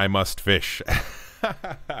rod and I must fish.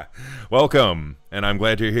 Welcome. And I'm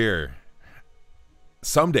glad you're here.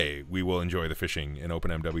 Someday we will enjoy the fishing in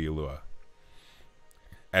OpenMW Lua.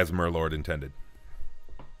 As Merlord intended.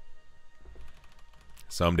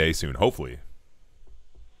 Someday soon, hopefully.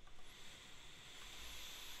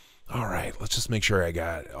 All right, let's just make sure I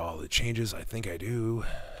got all the changes. I think I do.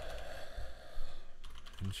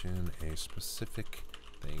 Mention a specific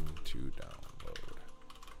thing to download.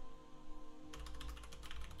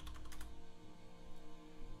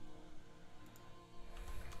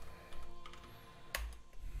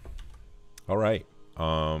 All right.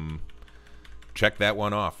 Check that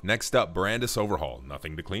one off. Next up, Berandas Overhaul.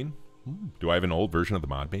 Nothing to clean. Do I have an old version of the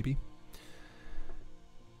mod, maybe?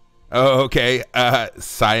 Oh, okay.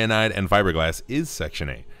 Cyanide and fiberglass is Section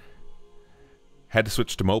 8. Had to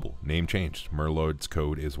switch to mobile. Name changed. Merlord's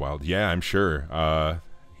code is wild. Yeah, I'm sure.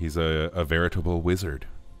 He's a veritable wizard,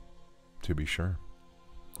 to be sure.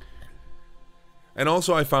 And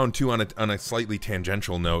also I found, too, on a slightly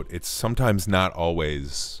tangential note, it's sometimes not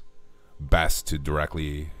always best to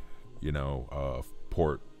directly, you know,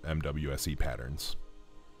 port MWSE patterns.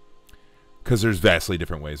 Because there's vastly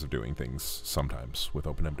different ways of doing things sometimes with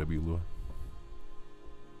OpenMW Lua.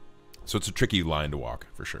 So it's a tricky line to walk,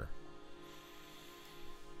 for sure.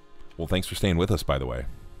 Well, thanks for staying with us, by the way.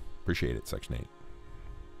 Appreciate it, Section 8.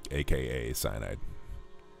 AKA Cyanide.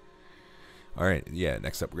 All right, yeah,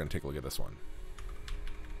 next up we're going to take a look at this one.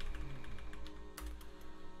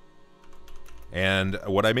 And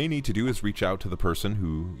what I may need to do is reach out to the person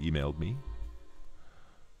who emailed me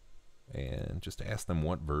and just ask them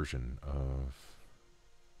what version of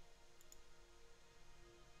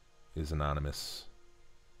is anonymous,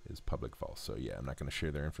 is public, false. So yeah, I'm not going to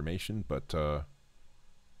share their information, but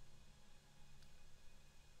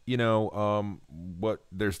you know,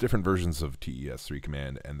 there's different versions of TES3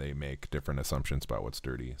 command, and they make different assumptions about what's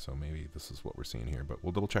dirty. So maybe this is what we're seeing here, but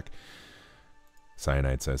we'll double check.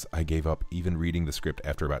 Cyanide says, I gave up even reading the script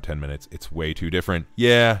after about 10 minutes. It's way too different.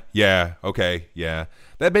 Yeah, okay, yeah.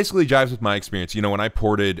 That basically jives with my experience. You know, when I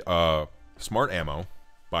ported Smart Ammo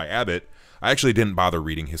by Abbott, I actually didn't bother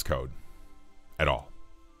reading his code at all.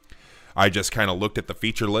 I just kind of looked at the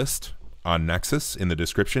feature list on Nexus in the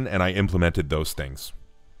description, and I implemented those things.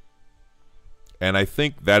 And I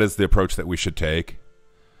think that is the approach that we should take.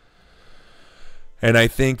 And I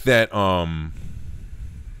think that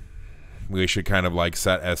we should kind of like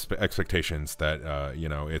set expectations that, you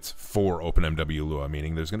know, it's for OpenMW Lua,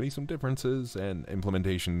 meaning there's going to be some differences and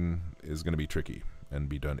implementation is going to be tricky and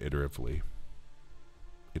be done iteratively.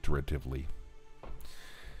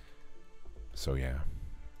 So, yeah.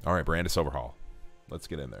 All right, Berandas Overhaul. Let's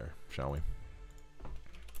get in there, shall we?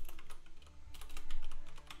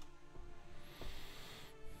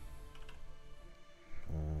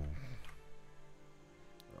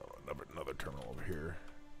 Another terminal over here.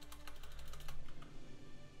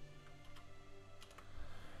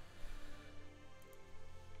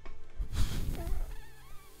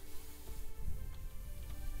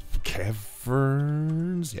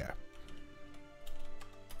 Caverns, yeah.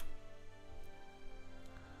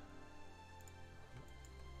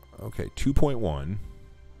 Okay, 2.1.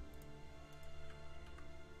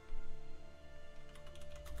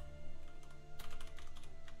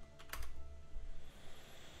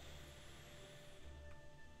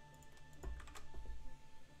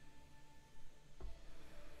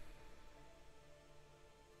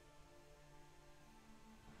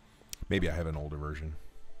 Maybe I have an older version,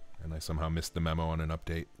 and I somehow missed the memo on an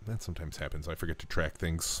update. That sometimes happens. I forget to track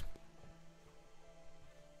things.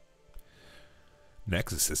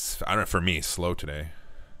 Nexus is, I don't know, for me, slow today.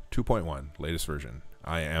 2.1, latest version.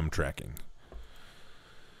 I am tracking.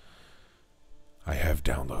 I have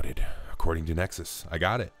downloaded, according to Nexus. I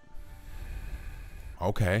got it.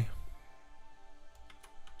 Okay.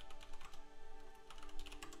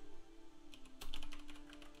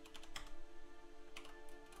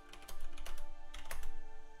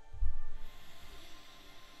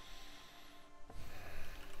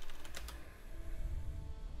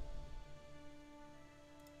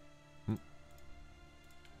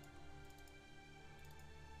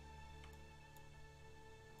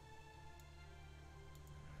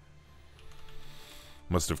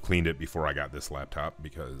 Must have cleaned it before I got this laptop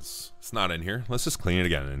because it's not in here. Let's just clean it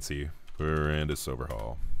again and see. Berandas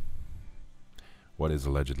Overhaul. What is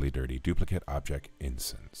allegedly dirty? Duplicate object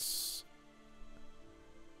instance.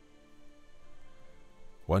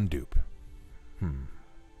 One dupe.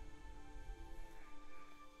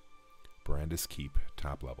 Berandas Keep,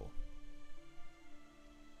 top level.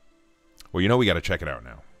 Well, you know we got to check it out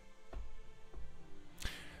now.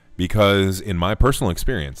 Because in my personal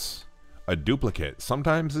experience, a duplicate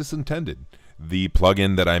sometimes is intended. The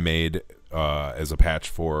plugin that I made as a patch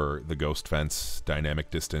for the Ghost Fence,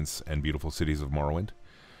 Dynamic Distance, and Beautiful Cities of Morrowind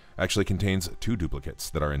actually contains 2 duplicates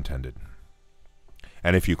that are intended.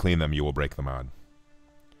 And if you clean them, you will break the mod.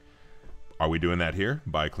 Are we doing that here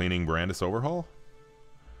by cleaning Berandas Overhaul?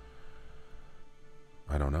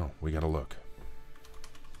 I don't know. We gotta look.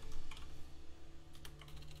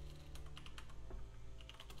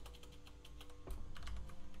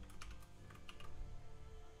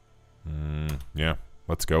 Yeah,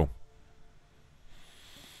 let's go.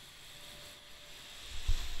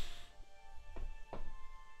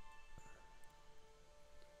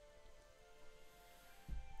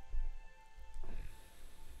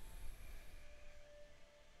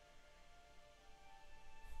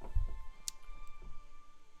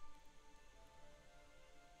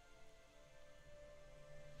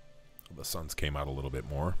 The suns came out a little bit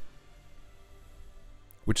more,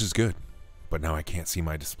 which is good, but now I can't see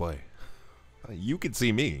my display. You can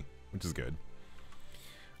see me, which is good.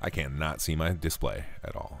 I can't not see my display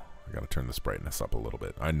at all. I gotta turn this brightness up a little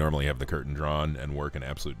bit. I normally have the curtain drawn and work in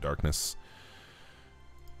absolute darkness.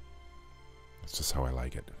 That's just how I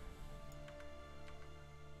like it.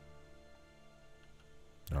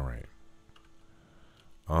 All right.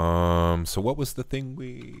 So what was the thing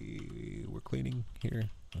we were cleaning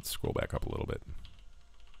here? Let's scroll back up a little bit.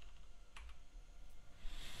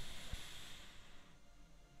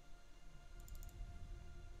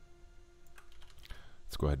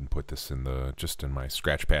 Let's go ahead and put this in the just in my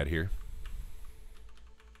scratch pad here.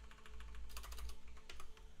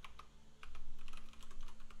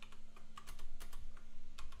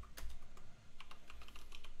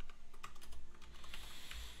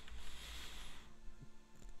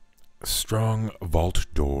 Strong vault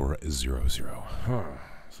door 00.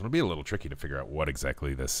 So it'll be a little tricky to figure out what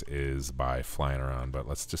exactly this is by flying around, but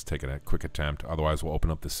let's just take a quick attempt. Otherwise, we'll open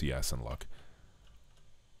up the CS and look.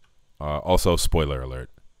 Also, spoiler alert.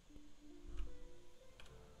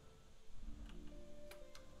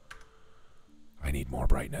 I need more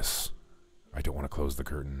brightness. I don't want to close the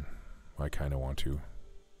curtain. I kind of want to.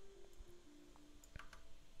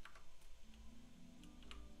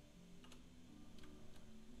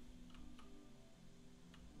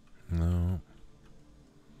 No.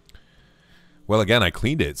 Well, again, I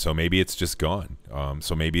cleaned it, so maybe it's just gone.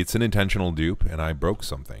 So maybe it's an intentional dupe, and I broke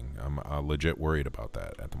something. I'm legit worried about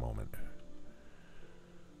that at the moment.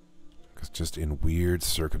 Because just in weird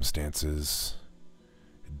circumstances,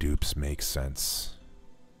 dupes make sense.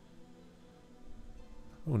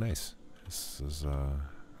 Oh, nice. This is,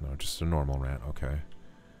 no, just a normal rant. Okay.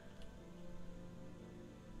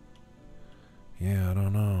 Yeah, I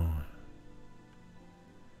don't know.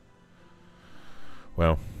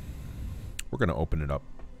 Well, we're going to open it up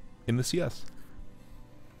in the CS.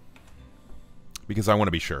 Because I want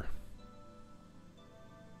to be sure.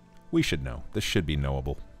 We should know. This should be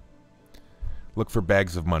knowable. Look for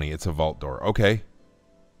bags of money. It's a vault door. Okay.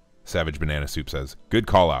 Savage Banana Soup says, good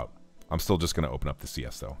call out. I'm still just going to open up the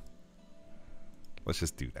CS, though. Let's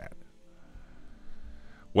just do that.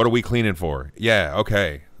 What are we cleaning for? Yeah,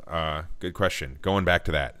 okay. Good question. Going back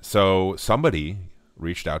to that. So somebody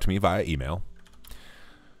reached out to me via email.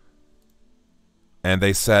 And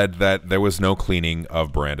they said that there was no cleaning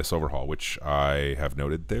of Berandas Overhaul, which I have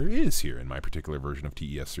noted there is here in my particular version of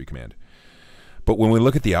TES3 command. But when we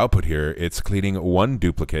look at the output here, it's cleaning one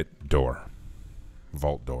duplicate door.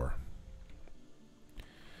 Vault door.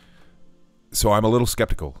 So I'm a little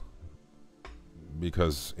skeptical.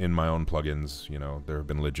 Because in my own plugins, you know, there have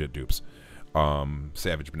been legit dupes.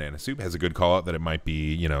 Savage Banana Soup has a good call out that it might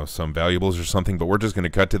be, you know, some valuables or something. But we're just going to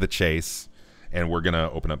cut to the chase. And we're going to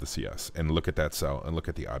open up the CS and look at that cell and look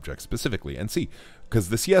at the object specifically and see. Because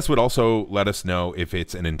the CS would also let us know if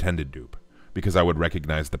it's an intended dupe. Because I would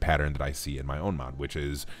recognize the pattern that I see in my own mod, which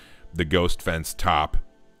is the Ghost Fence top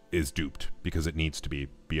is duped. Because it needs to be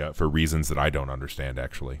for reasons that I don't understand,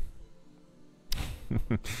 actually.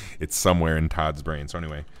 It's somewhere in Todd's brain. So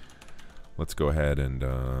anyway, let's go ahead and,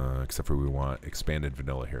 except for we want expanded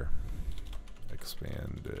vanilla here.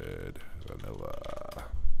 Expanded vanilla.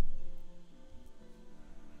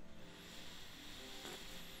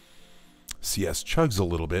 CS chugs a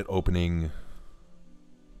little bit, opening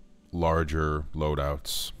larger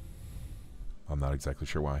loadouts. I'm not exactly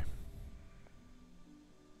sure why.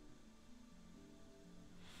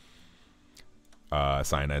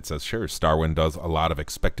 Cyanide says, sure, Starwind does a lot of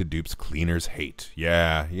expected dupes cleaners hate.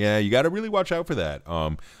 Yeah, you got to really watch out for that.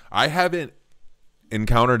 I haven't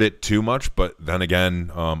encountered it too much, but then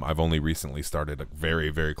again, I've only recently started very,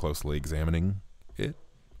 very closely examining it.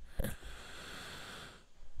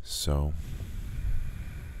 So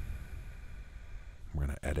we're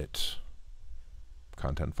going to edit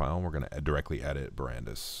content file. We're going to directly edit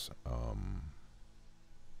Berandas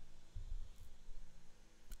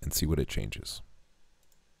and see what it changes.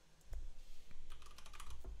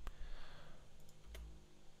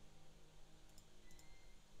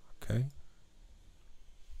 Okay.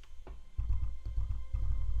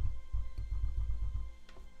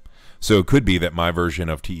 So it could be that my version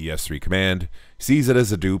of TES3 command sees it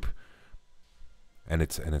as a dupe, and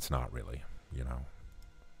it's not really, you know.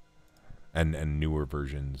 And newer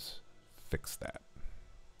versions fix that.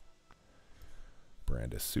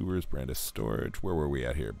 Berandas sewers, Berandas storage. Where were we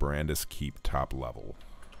at here? Berandas keep top level.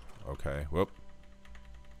 Okay. Whoop.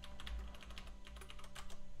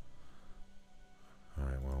 All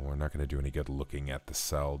right, well, we're not going to do any good looking at the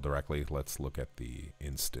cell directly. Let's look at the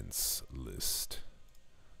instance list.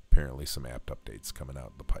 Apparently some apt updates coming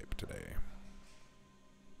out the pipe today.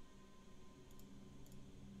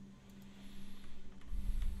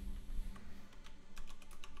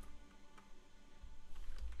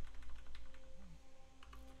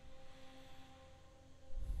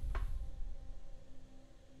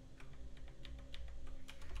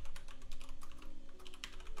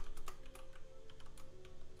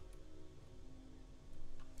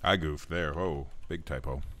 I goofed there. Whoa, big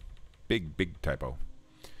typo. Big typo.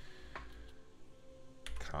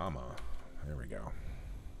 Comma. There we go.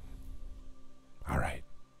 All right.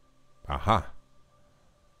 Aha.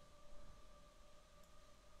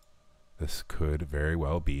 This could very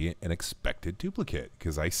well be an expected duplicate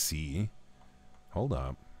because I see. Hold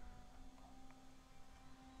up.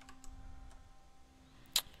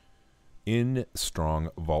 In strong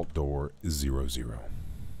vault door 00.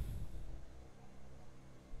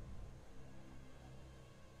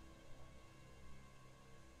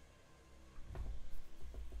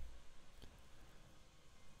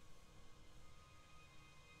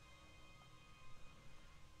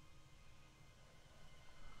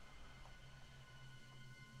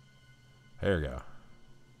 There we go.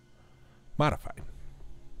 Modified.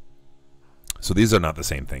 So these are not the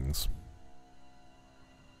same things.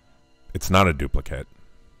 It's not a duplicate.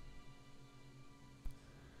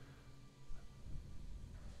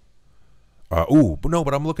 Ooh, no,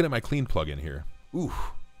 but I'm looking at my clean plugin here. Ooh.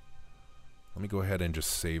 Let me go ahead and just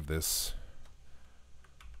save this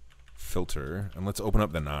filter. And let's open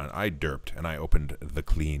up the non. I derped and I opened the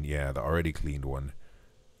clean. Yeah, the already cleaned one.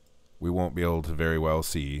 We won't be able to very well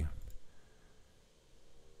see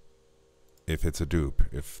if it's a dupe,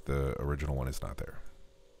 if the original one is not there.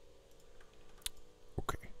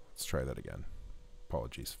 Okay, let's try that again.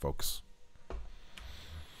 Apologies, folks.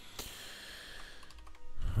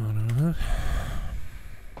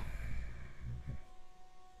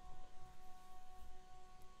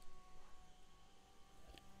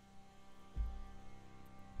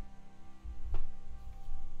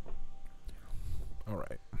 All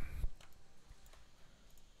right.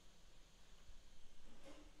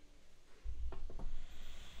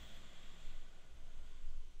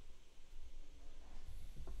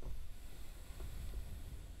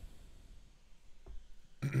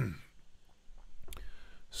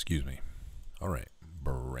 Excuse me. All right.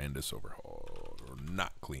 Berandas Overhaul.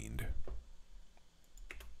 Not cleaned.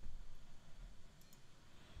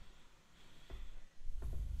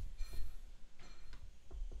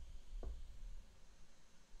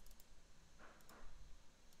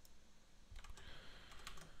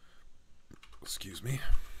 Excuse me.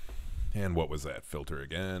 And what was that filter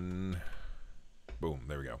again? Boom.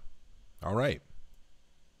 There we go. All right.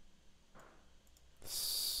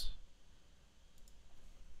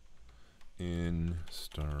 In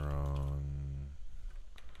strong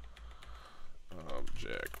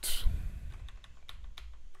object.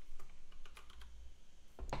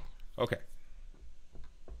 Okay.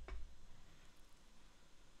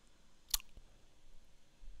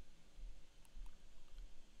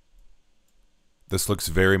 This looks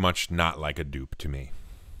very much not like a dupe to me.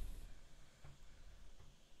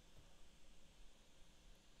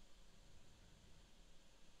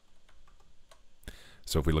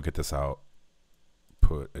 So if we look at this output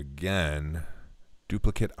again,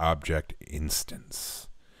 duplicate object instance.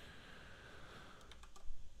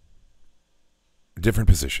 Different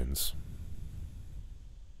positions.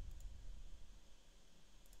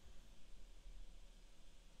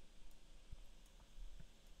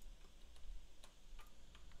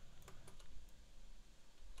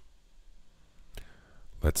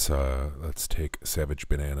 Let's take Savage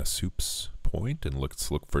Banana Soup's point and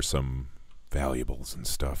let's look for some valuables and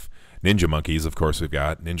stuff. Ninja monkeys, of course, we've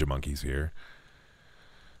got ninja monkeys here.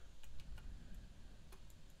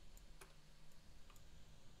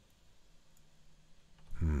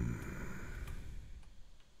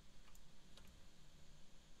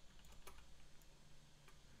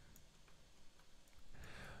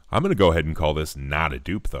 I'm going to go ahead and call this not a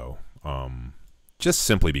dupe, though. Just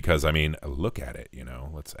simply because, I mean, look at it, you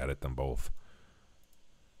know. Let's edit them both.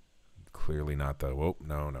 Clearly not the... Whoa,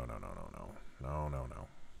 no.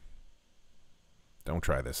 Don't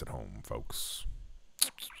try this at home, folks.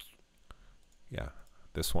 Yeah,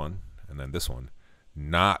 this one and then this one.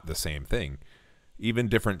 Not the same thing. Even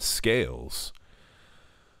different scales.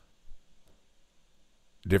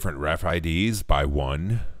 Different ref IDs by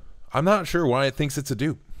one. I'm not sure why it thinks it's a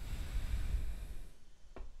dupe.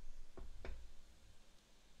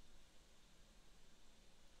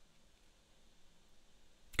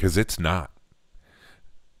 Because it's not.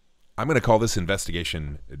 I'm going to call this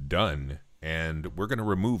investigation done, and we're going to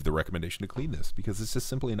remove the recommendation to clean this because it's just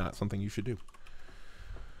simply not something you should do.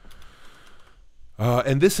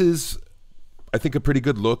 And this is, I think, a pretty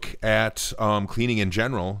good look at cleaning in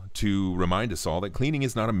general to remind us all that cleaning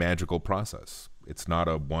is not a magical process. It's not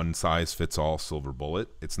a one-size-fits-all silver bullet.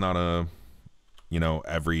 It's not a, you know,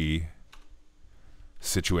 every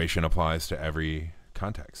situation applies to every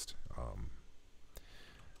context.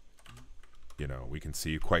 You know, we can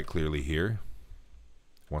see quite clearly here.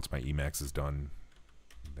 Once my Emacs is done,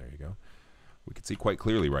 there you go. We can see quite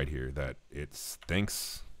clearly right here that it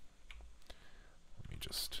thinks. Let me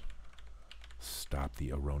just stop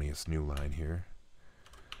the erroneous new line here.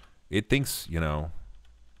 It thinks, you know,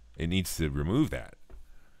 it needs to remove that.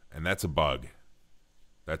 And that's a bug.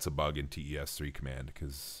 That's a bug in TES3 command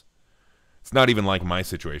because it's not even like my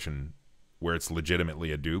situation where it's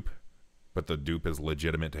legitimately a dupe, but the dupe is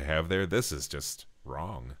legitimate to have there. This is just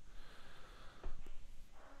wrong.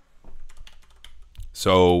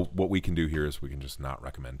 So what we can do here is we can just not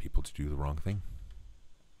recommend people to do the wrong thing.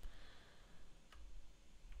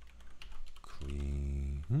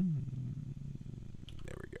 Clean.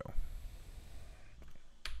 There we go.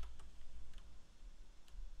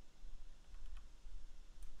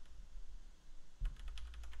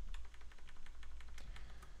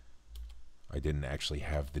 I didn't actually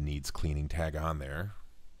have the needs cleaning tag on there,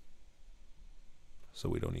 so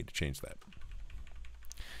we don't need to change that.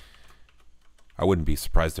 I wouldn't be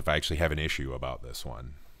surprised if I actually have an issue about this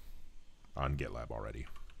one on GitLab already.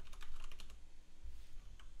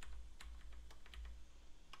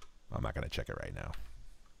 I'm not going to check it right now.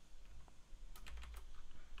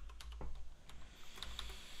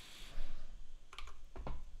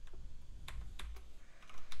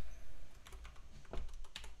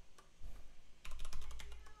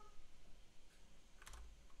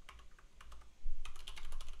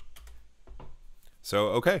 So,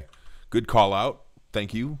 okay. Good call out.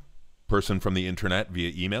 Thank you, person from the internet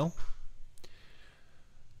via email.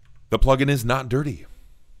 The plugin is not dirty.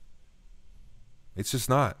 It's just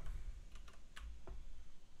not.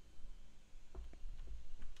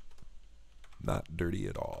 Not dirty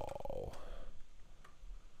at all.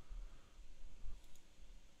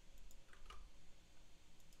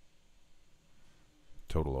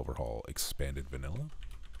 Total Overhaul Expanded Vanilla.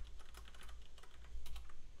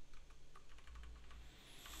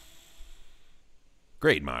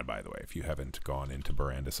 Great mod, by the way, if you haven't gone into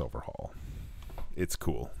Berandas Overhaul. It's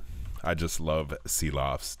cool. I just love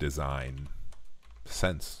Seelof's design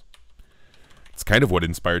sense. It's kind of what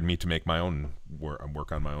inspired me to make my own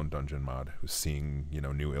work on my own dungeon mod. Was seeing, you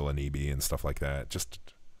know, new Illinibi and stuff like that. Just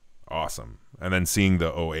awesome. And then seeing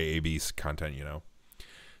the OAAB content, you know.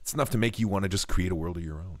 It's enough to make you want to just create a world of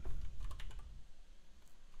your own.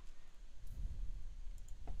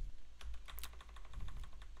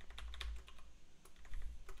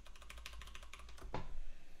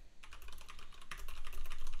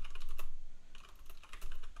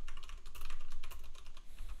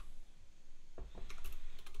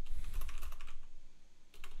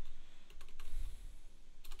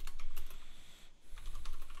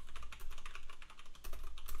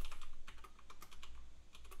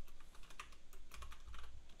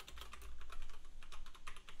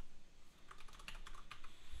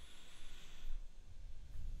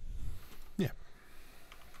 Yeah.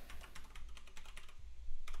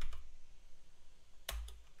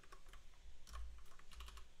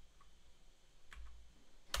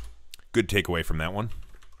 Good takeaway from that one.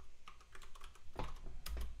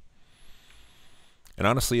 And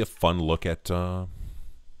honestly, a fun look at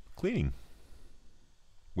cleaning,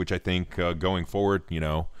 which I think going forward, you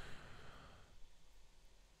know,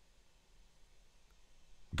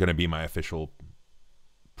 going to be my official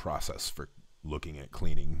process for looking at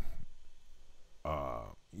cleaning.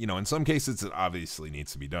 You know, in some cases it obviously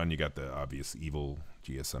needs to be done. You got the obvious evil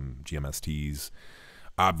GMSTs,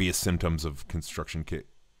 obvious symptoms of construction kit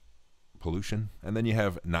pollution, and then you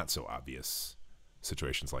have not so obvious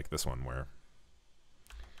situations like this one where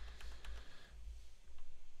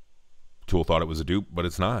tool thought it was a dupe, but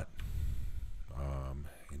it's not.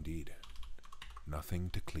 Indeed, nothing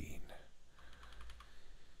to clean.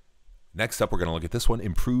 Next up, we're going to look at this one,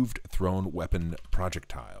 improved thrown weapon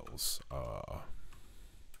projectiles.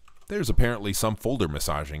 There's apparently some folder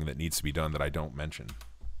massaging that needs to be done that I don't mention.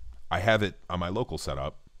 I have it on my local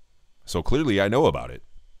setup, so clearly I know about it.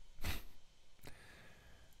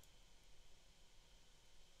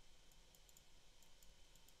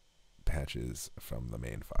 Patches from the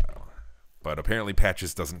main file. But apparently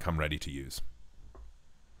patches doesn't come ready to use.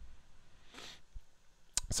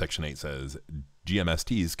 Section 8 says,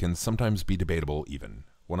 GMSTs can sometimes be debatable even.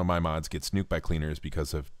 One of my mods gets nuked by cleaners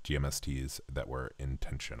because of GMSTs that were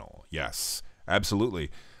intentional. Yes, absolutely.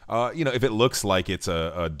 You know, if it looks like it's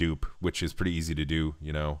a dupe, which is pretty easy to do,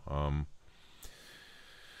 you know.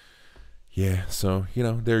 Yeah, so, you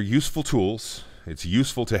know, they're useful tools. It's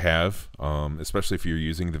useful to have, especially if you're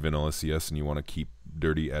using the vanilla CS and you want to keep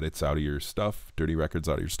dirty edits out of your stuff, dirty records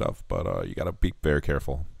out of your stuff. But you got to be very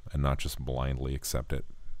careful and not just blindly accept it.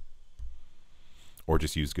 Or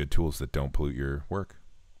just use good tools that don't pollute your work,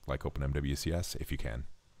 like OpenMWCS, if you can.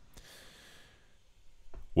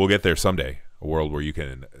 We'll get there someday, a world where you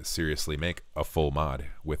can seriously make a full mod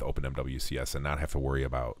with OpenMWCS and not have to worry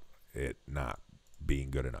about it not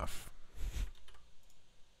being good enough.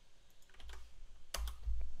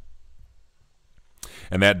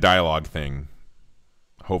 And that dialogue thing,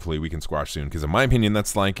 hopefully we can squash soon, because in my opinion,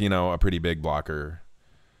 that's like, you know, a pretty big blocker.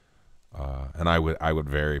 And I would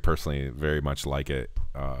very much like it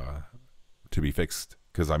to be fixed,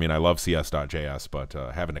 because I mean I love cs.js, but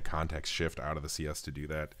having a context shift out of the CS to do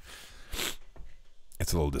that,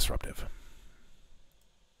 it's a little disruptive.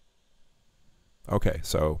 Okay,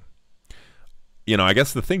 so you know, I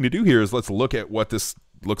guess the thing to do here is let's look at what this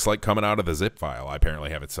looks like coming out of the zip file. I apparently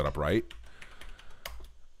have it set up right.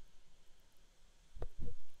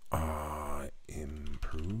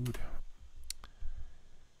 Improved.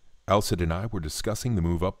 Elsa and I were discussing the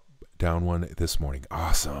move up down one this morning.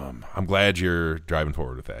 Awesome. I'm glad you're driving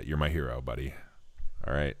forward with that. You're my hero, buddy.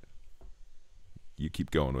 All right. You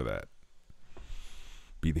keep going with that.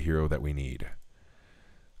 Be the hero that we need.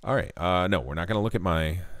 All right. No, we're not going to look at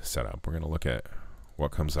my setup. We're going to look at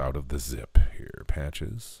what comes out of the zip here.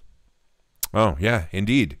 Patches. Oh, yeah,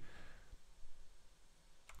 indeed.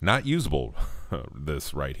 Not usable,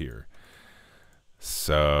 this right here.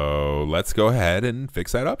 So let's go ahead and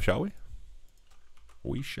fix that up, shall we?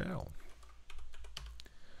 We shall.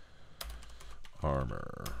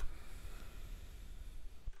 Armor.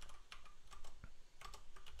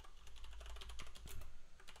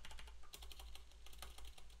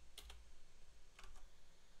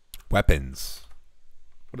 Weapons.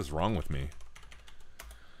 What is wrong with me?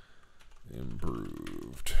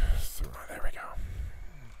 Improved. There we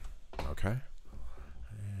go. Okay.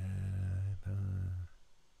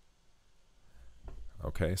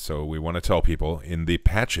 Okay, so we want to tell people in the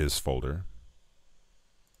patches folder,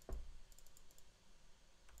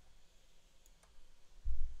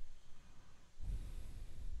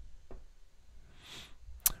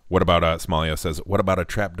 what about, Smalia says, what about a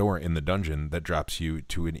trapdoor in the dungeon that drops you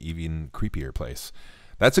to an even creepier place?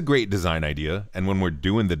 That's a great design idea, and when we're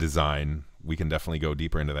doing the design, we can definitely go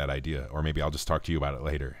deeper into that idea, or maybe I'll just talk to you about it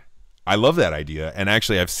later. I love that idea, and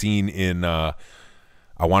actually I've seen in, I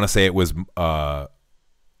want to say it was,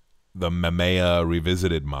 the Mamea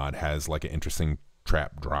Revisited mod has like an interesting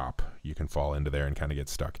trap drop. You can fall into there and kind of get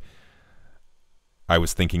stuck. I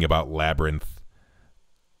was thinking about Labyrinth,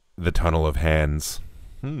 the Tunnel of Hands.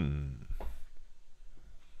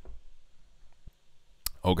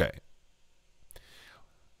 Okay.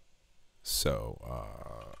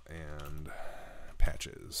 So, and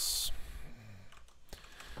patches.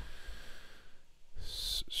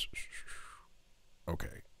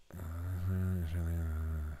 Okay.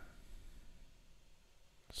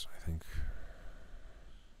 So I think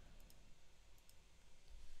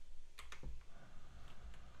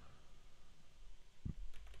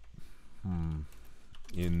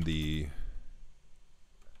in the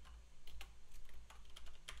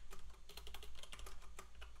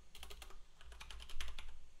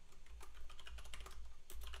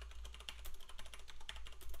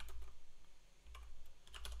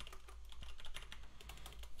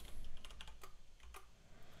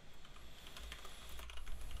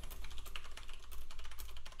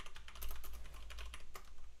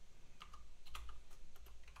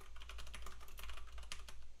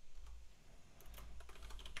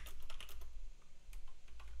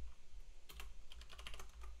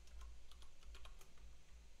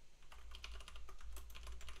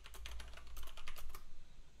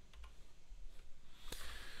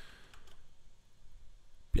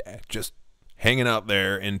just hanging out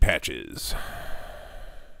there in patches.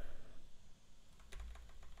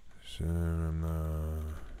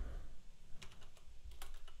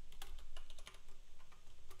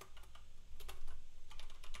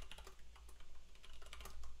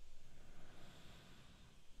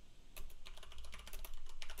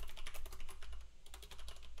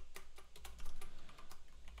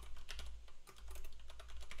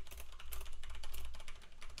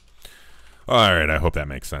 All right, I hope that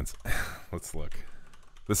makes sense. Let's look.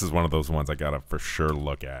 This is one of those ones I gotta for sure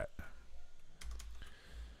look at.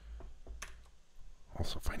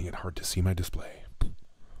 Also finding it hard to see my display.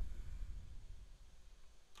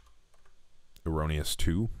 Erroneous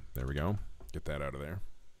 2. There we go. Get that out of there.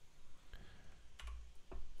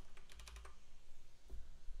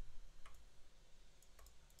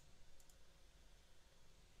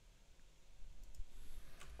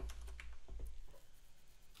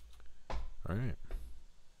 All right.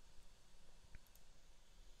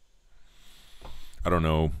 I don't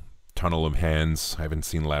know. Tunnel of Hands. I haven't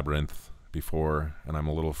seen Labyrinth before, and I'm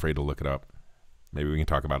a little afraid to look it up. Maybe we can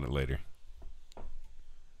talk about it later.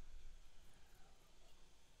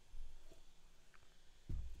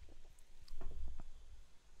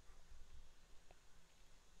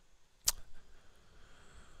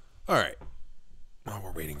 All right. While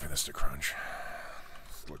we're waiting for this to crunch,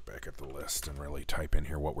 let's look back at the list and really type in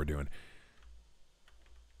here what we're doing.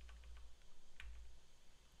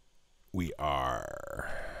 We are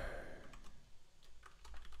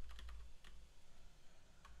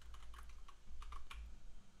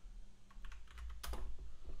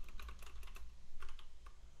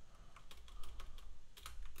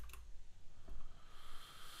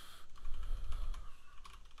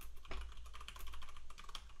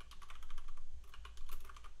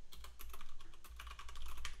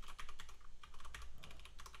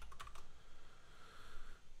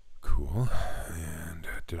cool. And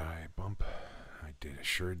did I bump? I did. I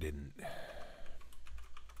sure didn't.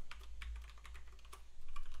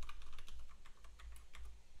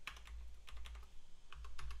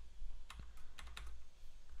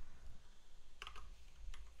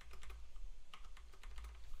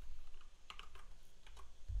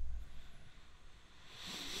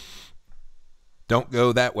 Don't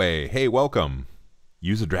go that way. Hey, welcome.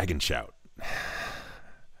 Use a dragon shout.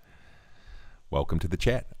 Welcome to the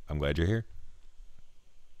chat. I'm glad you're here.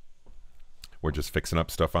 We're just fixing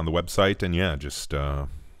up stuff on the website, and yeah, just, I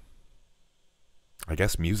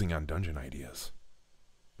guess, musing on dungeon ideas.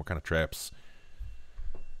 What kind of traps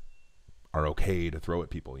are okay to throw at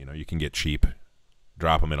people? You know, you can get cheap,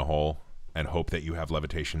 drop them in a hole, and hope that you have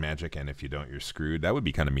levitation magic, and if you don't, you're screwed. That would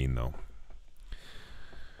be kind of mean, though.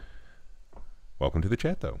 Welcome to the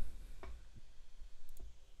chat, though.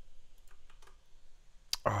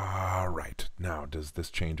 All right. Now, does this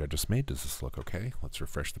change I just made, does this look okay? Let's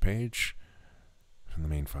refresh the page. From the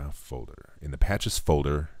main file folder. In the patches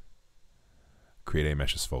folder, create a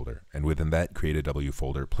meshes folder. And within that, create a W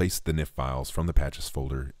folder. Place the NIF files from the patches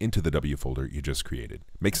folder into the W folder you just created.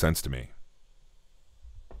 Makes sense to me.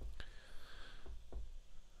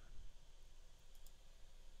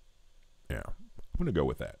 Yeah, I'm going to go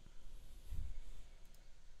with that.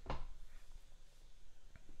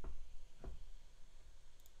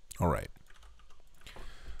 All right.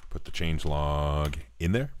 Put the change log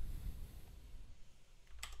in there.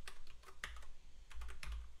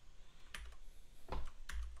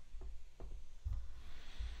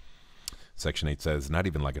 Section 8 says, not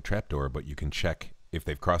even like a trapdoor, but you can check if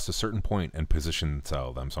they've crossed a certain point and position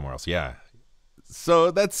them somewhere else. Yeah. So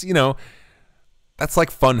that's, you know, that's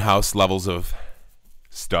like funhouse levels of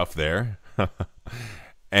stuff there.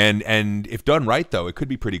 and if done right, though, it could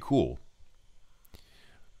be pretty cool.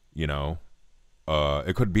 You know,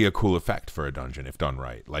 it could be a cool effect for a dungeon if done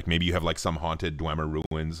right. Like maybe you have like some haunted Dwemer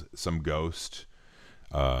ruins, some ghost,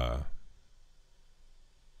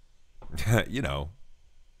 you know,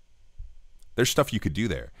 there's stuff you could do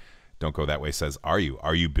there. Don't Go That Way says, are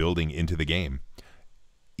you building into the game?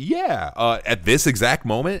 Yeah, at this exact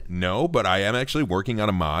moment, no, but I am actually working on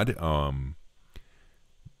a mod,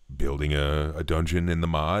 building a dungeon in the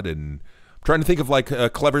mod, and trying to think of like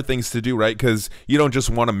clever things to do, right? Because you don't just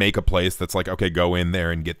want to make a place that's like, okay, go in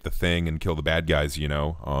there and get the thing and kill the bad guys, you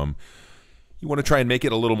know? You want to try and make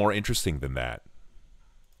it a little more interesting than that.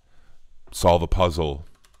 Solve a puzzle.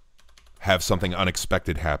 Have something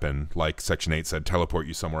unexpected happen. Like Section 8 said, teleport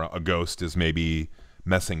you somewhere. A ghost is maybe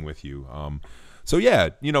messing with you. So yeah,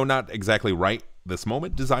 you know, not exactly right this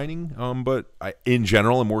moment designing, but in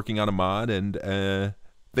general, I'm working on a mod, and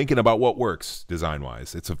thinking about what works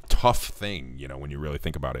design-wise. It's a tough thing, you know, when you really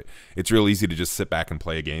think about it. It's real easy to just sit back and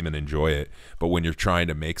play a game and enjoy it. But when you're trying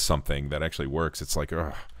to make something that actually works, it's like,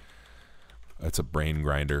 ugh, it's a brain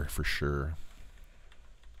grinder for sure.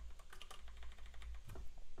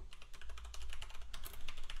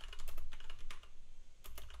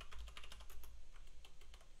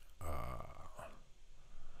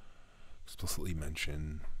 Explicitly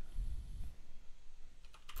mention.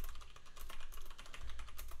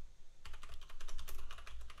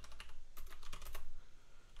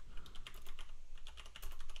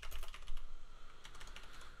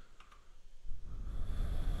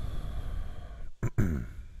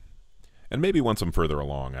 And maybe once I'm further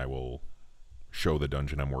along, I will show the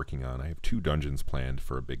dungeon I'm working on. I have 2 dungeons planned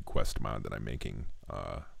for a big quest mod that I'm making.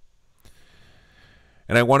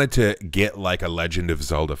 And I wanted to get like a Legend of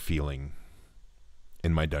Zelda feeling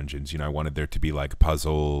in my dungeons. You know, I wanted there to be like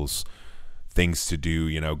puzzles, things to do,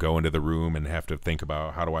 you know, go into the room and have to think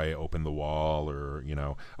about how do I open the wall, or, you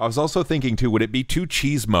know. I was also thinking too, would it be too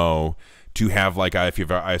cheesemo to have like, I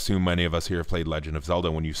assume many of us here have played Legend of Zelda.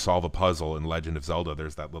 When you solve a puzzle in Legend of Zelda,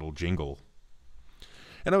 there's that little jingle.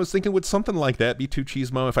 And I was thinking, would something like that be too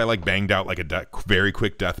cheesemo? If I like banged out like a very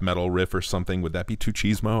quick death metal riff or something, would that be too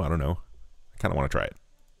cheesemo? I don't know. I kind of want to try it.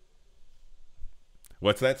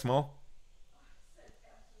 What's that, Small?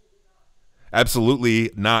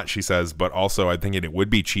 Absolutely not, she says, but also I'm thinking it would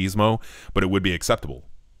be cheesemo, but it would be acceptable.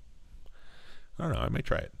 I don't know. I might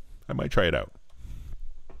try it. I might try it out.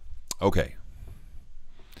 Okay.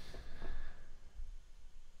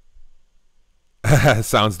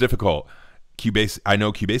 Sounds difficult. I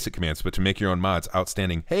know QBasic commands, but to make your own mods,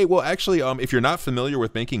 outstanding. Hey, well, actually, if you're not familiar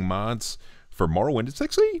with making mods for Morrowind, it's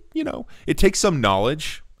actually, you know, it takes some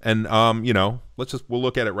knowledge, and you know, we'll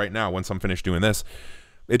look at it right now once I'm finished doing this.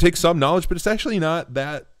 It takes some knowledge, but it's actually not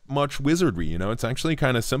that much wizardry, you know. It's actually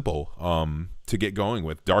kind of simple to get going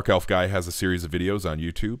with. Dark Elf Guy has a series of videos on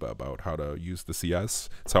YouTube about how to use the CS.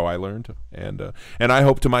 That's how I learned, and I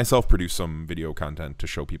hope to myself produce some video content to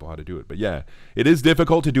show people how to do it. But yeah, it is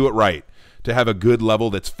difficult to do it right. To have a good level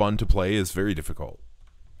that's fun to play is very difficult.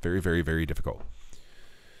 Very, very, very difficult.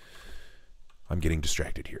 I'm getting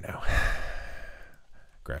distracted here now.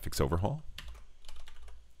 Graphics overhaul.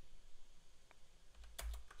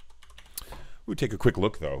 We'll take a quick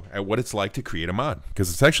look, though, at what it's like to create a mod. Because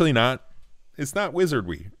it's actually not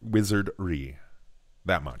wizardry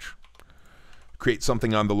that much. Create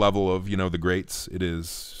something on the level of, you know, the greats, it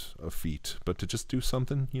is a feat. But to just do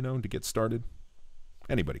something, you know, to get started,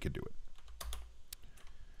 anybody could do it.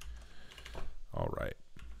 All right.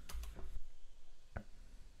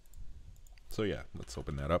 So yeah, let's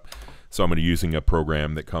open that up. So I'm going to be using a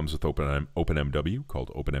program that comes with OpenMW called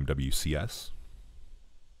OpenMW CS.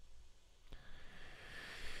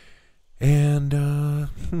 And I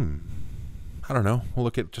don't know. We'll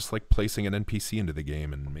look at just like placing an NPC into the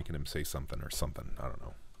game and making him say something or something. I don't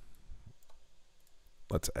know.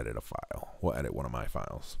 Let's edit a file. We'll edit one of my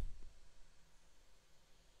files.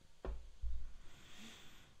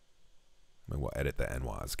 And we'll edit the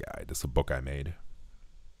NWAS guide. This is a book I made.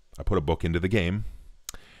 I put a book into the game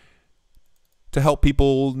to help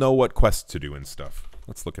people know what quests to do and stuff.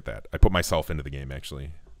 Let's look at that. I put myself into the game,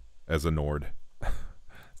 actually, as a Nord.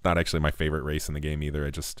 It's not actually my favorite race in the game either. I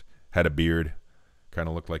just had a beard. Kind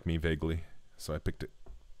of looked like me vaguely, so I picked it.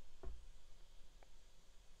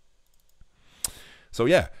 So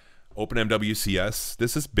yeah, OpenMW CS.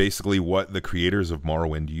 This is basically what the creators of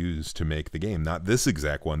Morrowind used to make the game. Not this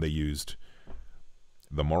exact one. They used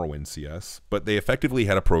the Morrowind CS, but they effectively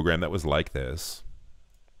had a program that was like this,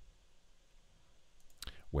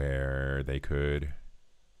 where they could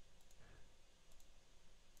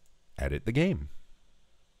edit the game.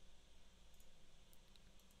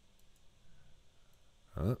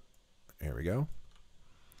 There we go.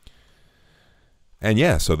 And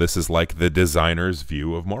yeah, so this is like the designer's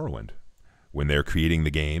view of Morrowind. When they're creating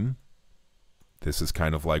the game, this is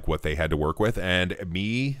kind of like what they had to work with, and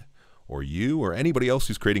me or you or anybody else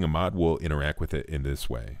who's creating a mod will interact with it in this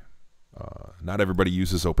way. Not everybody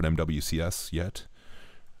uses OpenMW CS yet,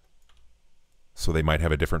 so they might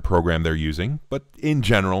have a different program they're using, but in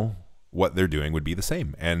general, what they're doing would be the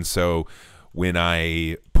same. And so when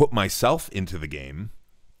I put myself into the game,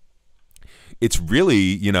 it's really,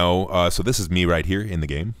 you know, so this is me right here in the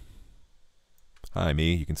game. Hi,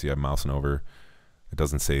 me. You can see I'm mousing over. It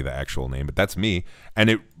doesn't say the actual name, but that's me.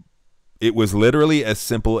 And it was literally as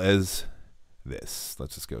simple as this.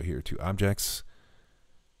 Let's just go here to objects.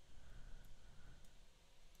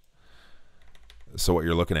 So what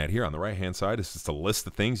you're looking at here on the right-hand side is just a list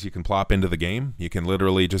of things you can plop into the game. You can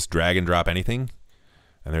literally just drag and drop anything.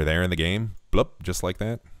 And they're there in the game. Bloop, just like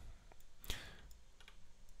that.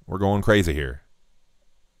 We're going crazy here.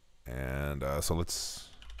 And so let's...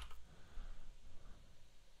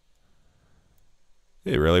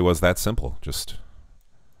 It really was that simple. Just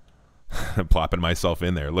plopping myself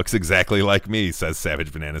in there. Looks exactly like me, says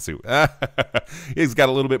Savage Banana Soup. He's got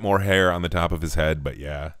a little bit more hair on the top of his head, but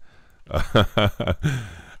yeah.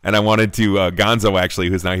 And I wanted to, Gonzo actually,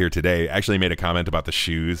 who's not here today, actually made a comment about the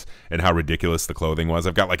shoes and how ridiculous the clothing was.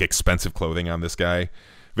 I've got like expensive clothing on this guy.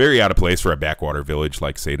 Very out of place for a backwater village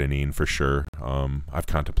like Sedanine for sure. I've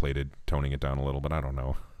contemplated toning it down a little, but I don't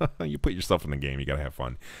know. You put yourself in the game, you gotta have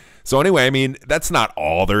fun. So anyway, I mean, that's not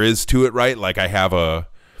all there is to it, right? Like I have a,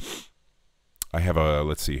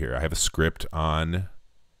 let's see here. I have a script on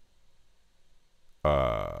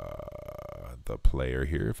the player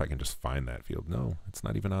here. If I can just find that field. No, it's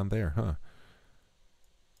not even on there, huh?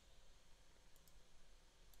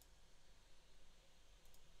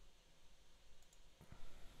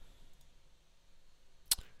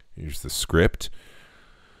 Here's the script.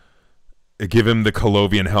 Give him the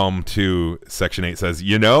Colovian helm too. Section 8 says,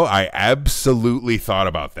 you know, I absolutely thought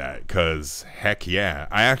about that because heck yeah.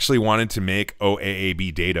 I actually wanted to make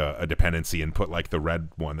OAAB data a dependency and put like the red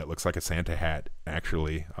one that looks like a Santa hat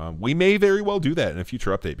actually. We may very well do that in a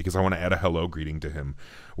future update because I want to add a hello greeting to him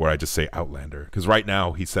where I just say Outlander. Because right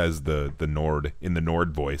now he says the Nord, in the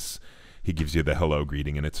Nord voice, he gives you the hello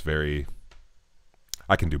greeting and it's very,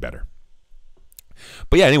 I can do better.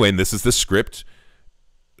 But yeah, anyway, and this is the script.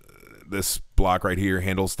 This block right here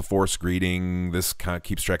handles the force greeting. This kind of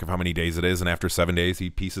keeps track of how many days it is, and after 7 days, he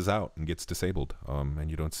pieces out and gets disabled,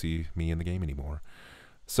 and you don't see me in the game anymore.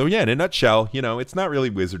 So yeah, in a nutshell, you know, it's not really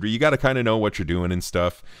wizardry. You got to kind of know what you're doing and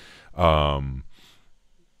stuff. But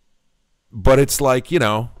it's like, you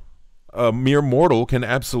know, a mere mortal can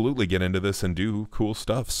absolutely get into this and do cool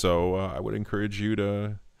stuff. So I would encourage you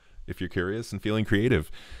to, if you're curious and feeling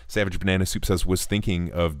creative. Savage Banana Soup says, was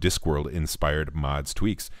thinking of Discworld-inspired mods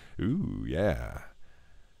tweaks. Ooh, yeah.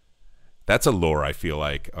 That's a lore I feel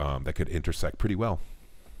like that could intersect pretty well.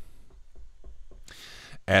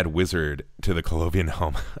 Add wizard to the Colovian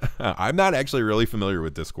helm. I'm not actually really familiar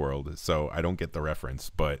with Discworld, so I don't get the reference,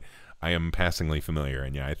 but I am passingly familiar.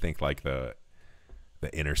 And yeah, I think like the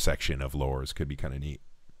intersection of lores could be kind of neat.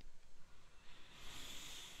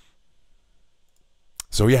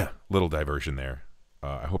 So yeah, little diversion there.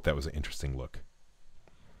 I hope that was an interesting look.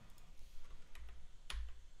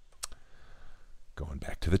 Going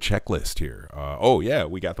back to the checklist here. Oh yeah,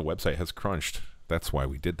 we got the website has crunched. That's why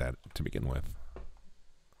we did that to begin with.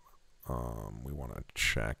 We want to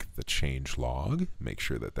check the change log, make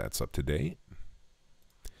sure that that's up to date.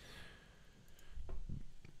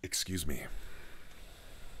 Excuse me.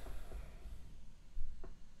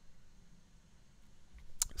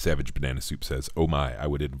 Savage Banana Soup says, oh my, I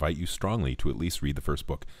would invite you strongly to at least read the first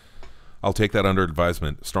book. I'll take that under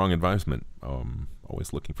advisement. Strong advisement.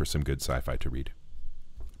 Always looking for some good sci-fi to read.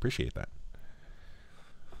 Appreciate that.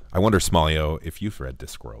 I wonder, Smallio, if you've read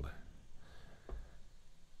Discworld.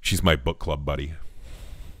 She's my book club buddy.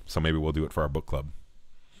 So maybe we'll do it for our book club.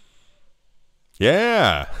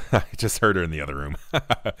 Yeah! I just heard her in the other room.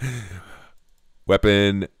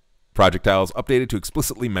 Weapon projectiles updated to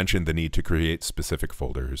explicitly mention the need to create specific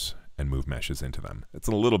folders and move meshes into them. It's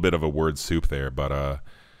a little bit of a word soup there, but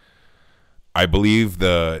I believe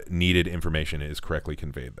the needed information is correctly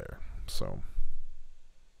conveyed there. So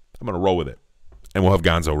I'm going to roll with it. And we'll have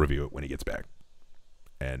Gonzo review it when he gets back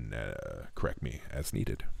and correct me as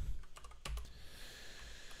needed.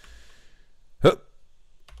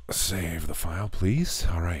 Save the file, please.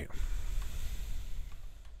 All right.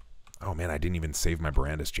 Oh, man, I didn't even save my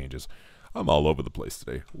Berandas changes. I'm all over the place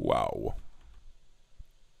today. Wow.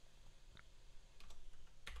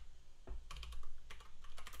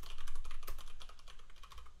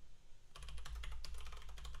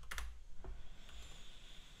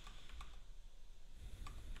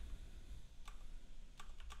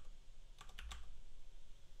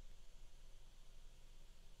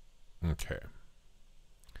 Okay.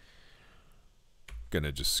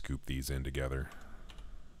 Gonna just scoop these in together.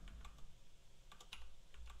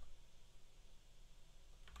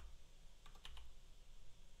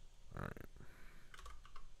 All right.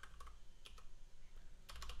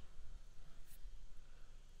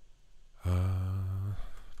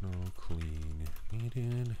 No clean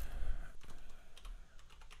needed.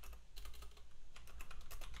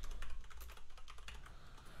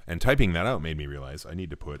 And typing that out made me realize I need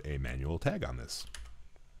to put a manual tag on this.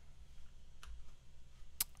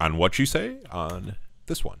 On what you say? On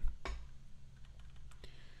this one.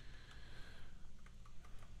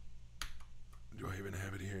 Do I even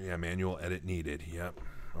have it here? Yeah, manual edit needed. Yep.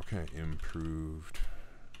 Okay, improved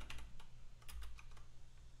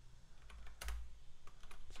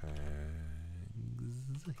tags.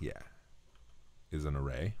 Yeah. Is an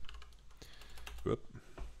array. Whoop.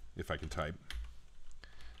 If I can type.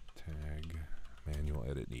 Tag manual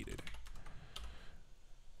edit needed.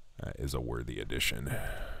 That is a worthy addition.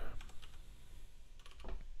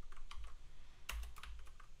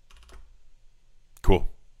 Cool.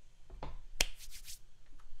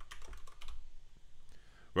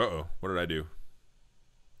 Uh-oh, what did I do?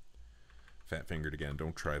 Fat fingered again.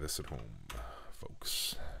 Don't try this at home,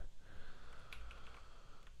 folks.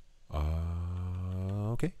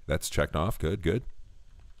 Okay, that's checked off. Good, good.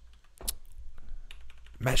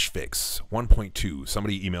 Mesh fix 1.2.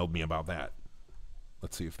 Somebody emailed me about that.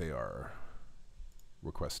 Let's see if they are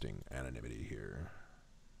requesting anonymity here.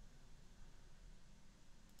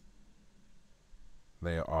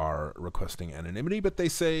 They are requesting anonymity, but they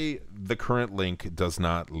say the current link does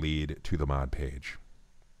not lead to the mod page.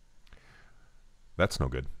 That's no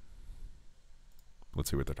good. Let's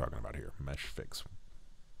see what they're talking about here. Mesh fix.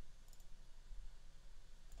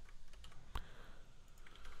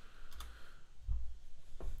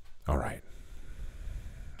 All right.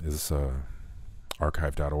 Is this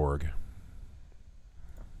archive.org?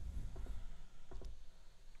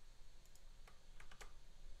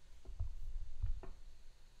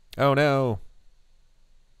 Oh no.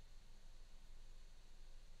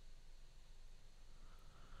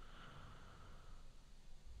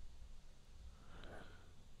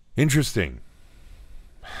 Interesting.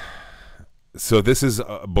 So this is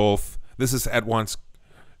this is at once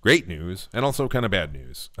great news and also kind of bad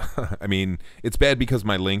news. I mean, it's bad because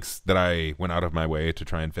my links that I went out of my way to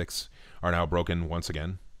try and fix are now broken once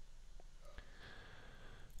again.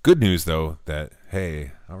 Good news, though, that,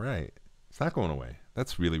 hey, all right, it's not going away.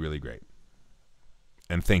 That's really, really great.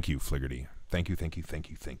 And thank you, Fliggerty. Thank you, thank you, thank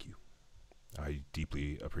you, thank you. I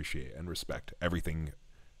deeply appreciate and respect everything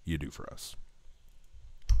you do for us.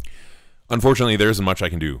 Unfortunately, there isn't much I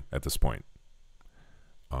can do at this point.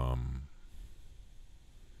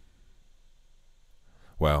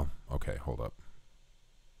 Well, okay, hold up.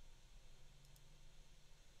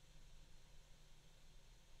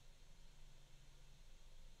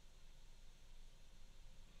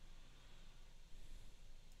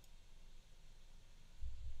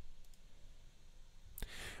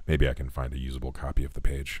 Maybe I can find a usable copy of the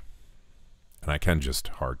page. And I can just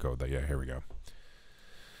hard code that. Yeah, here we go.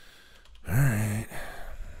 All right.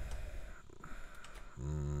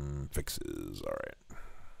 Fixes. All right.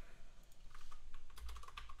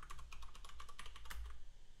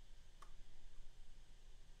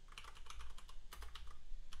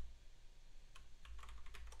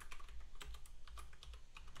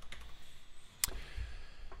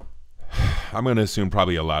 I'm going to assume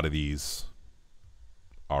probably a lot of these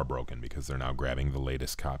are broken because they're now grabbing the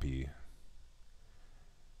latest copy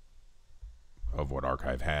of what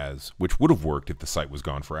Archive has, which would have worked if the site was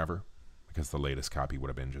gone forever, because the latest copy would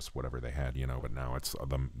have been just whatever they had, you know, but now it's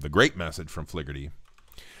the great message from Fliggerty.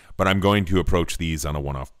 But I'm going to approach these on a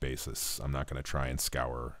one-off basis. I'm not going to try and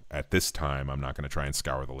scour, at this time, I'm not going to try and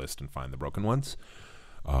scour the list and find the broken ones.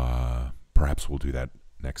 Perhaps we'll do that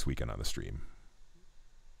next weekend on the stream.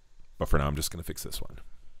 But for now, I'm just going to fix this one.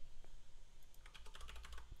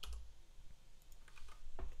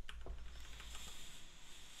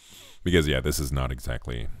 Because, yeah, this is not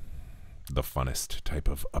exactly the funnest type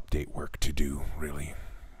of update work to do, really.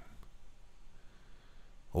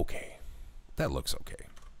 Okay. That looks okay.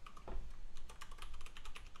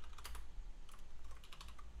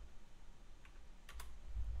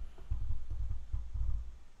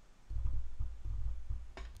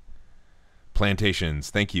 Plantations,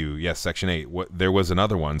 thank you. Yes, Section 8. There was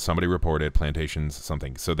another one. Somebody reported plantations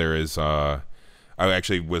something. So there is... I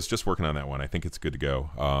actually was just working on that one. I think it's good to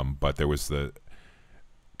go. But there was the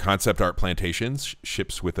concept art plantations,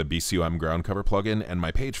 ships with a BCOM ground cover plugin, and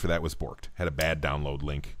my page for that was borked. Had a bad download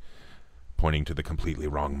link pointing to the completely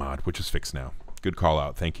wrong mod, which is fixed now. Good call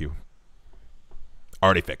out. Thank you.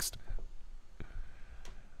 Already fixed.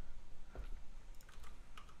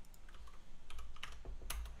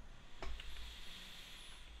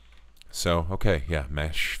 So, okay, yeah,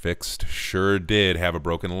 mesh fixed. Sure did have a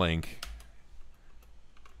broken link.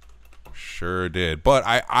 Sure did. But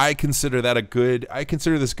I consider that I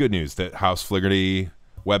consider this good news, that House Fliggerty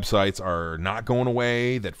websites are not going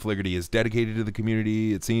away, that Fliggerty is dedicated to the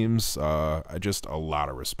community, it seems. Just a lot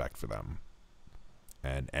of respect for them.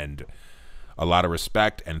 And a lot of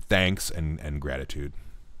respect and thanks and gratitude.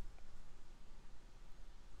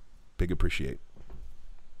 Big appreciate.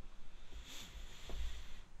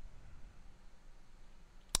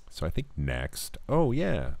 So I think next, oh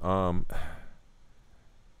yeah,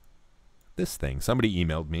 this thing, somebody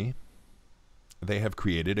emailed me. They have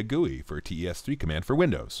created a GUI for TES3 command for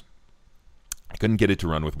Windows. I couldn't get it to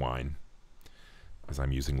run with Wine because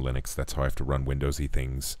I'm using Linux. That's how I have to run Windowsy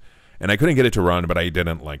things. And I couldn't get it to run, but I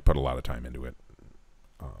didn't like put a lot of time into it.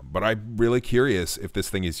 But I'm really curious if this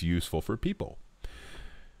thing is useful for people.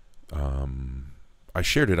 I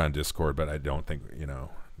shared it on Discord, but I don't think, you know,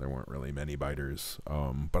 there weren't really many biters.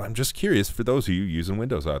 But I'm just curious for those of you using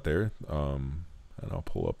Windows out there. And I'll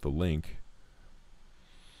pull up the link.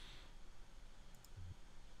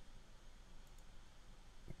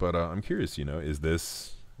 But I'm curious, you know, is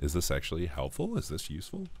this actually helpful? Is this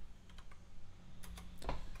useful?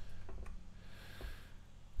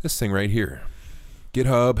 This thing right here.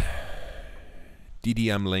 GitHub,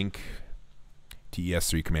 DDM link,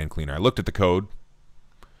 TES3 command cleaner. I looked at the code.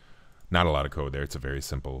 Not a lot of code there. It's a very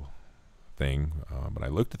simple thing. But I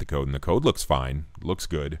looked at the code, and the code looks fine. Looks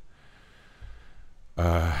good.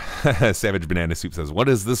 Savage Banana Soup says, what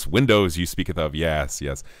is this Windows you speaketh of? Yes,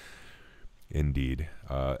 yes. Indeed.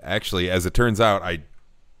 Actually, as it turns out, I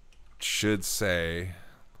should say,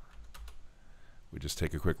 we just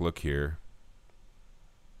take a quick look here,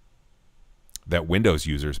 that Windows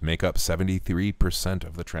users make up 73%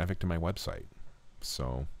 of the traffic to my website.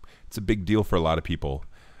 So it's a big deal for a lot of people.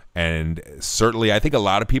 And certainly, I think a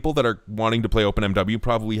lot of people that are wanting to play OpenMW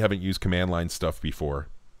probably haven't used command line stuff before.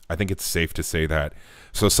 I think it's safe to say that.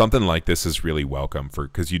 So something like this is really welcome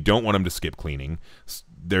because you don't want them to skip cleaning.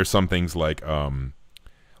 There's some things like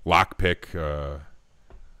lockpick,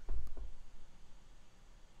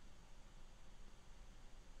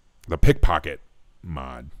 the Pickpocket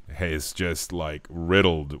mod is just like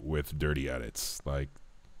riddled with dirty edits, like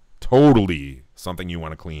totally something you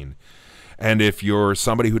want to clean. And if you're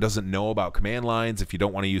somebody who doesn't know about command lines, if you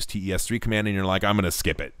don't want to use TES3 command and you're like, I'm going to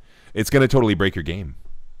skip it, it's going to totally break your game.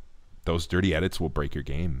 Those dirty edits will break your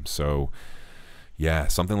game. So yeah,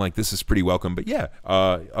 something like this is pretty welcome. But yeah,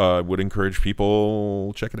 would encourage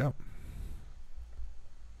people, check it out.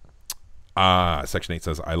 Section 8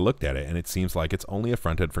 says, I looked at it and it seems like it's only a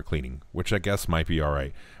front end for cleaning, which I guess might be all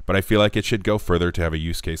right. But I feel like it should go further to have a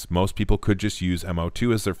use case. Most people could just use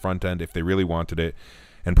MO2 as their front end if they really wanted it,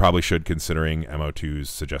 and probably should, considering MO2's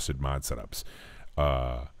suggested mod setups.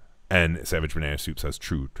 And Savage Banana Soup says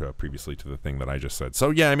true to, previously to the thing that I just said.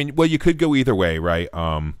 So yeah, I mean, well, you could go either way, right?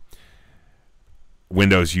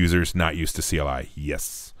 Windows users not used to CLI,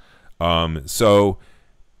 yes. So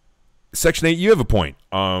Section 8, you have a point.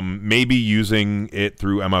 Maybe using it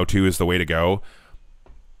through MO2 is the way to go.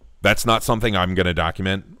 That's not something I'm going to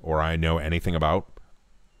document or I know anything about,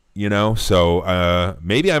 you know? So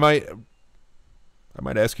maybe I might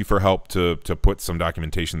ask you for help to put some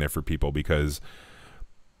documentation there for people, because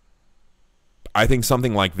I think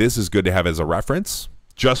something like this is good to have as a reference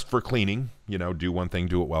just for cleaning, you know, do one thing,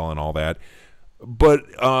 do it well and all that. But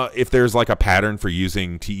if there's like a pattern for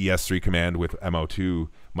using TES3 command with MO2,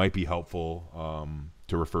 might be helpful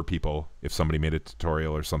to refer people. If somebody made a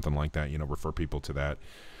tutorial or something like that, you know, refer people to that.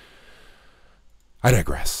 I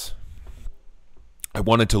digress. I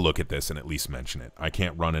wanted to look at this and at least mention it. I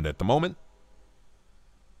can't run it at the moment.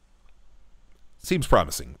 Seems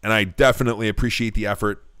promising. And I definitely appreciate the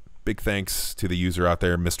effort. Big thanks to the user out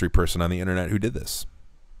there, mystery person on the internet, who did this.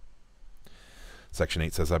 Section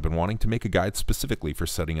 8 says, I've been wanting to make a guide specifically for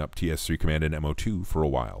setting up TES3 command in MO2 for a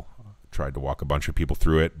while. Tried to walk a bunch of people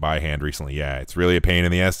through it by hand recently. Yeah, it's really a pain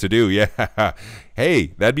in the ass to do. Yeah. Hey,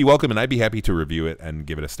 that'd be welcome, and I'd be happy to review it and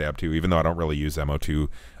give it a stab too, even though I don't really use MO2. You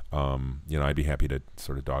know, I'd be happy to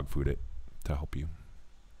sort of dog food it to help you.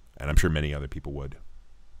 And I'm sure many other people would.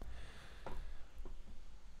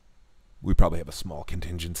 We probably have a small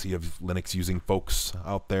contingency of Linux using folks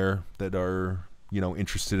out there that are, you know,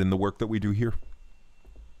 interested in the work that we do here.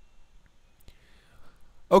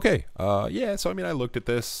 Okay, yeah, so I mean, I looked at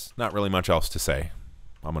this. Not really much else to say.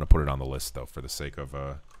 I'm going to put it on the list, though, for the sake of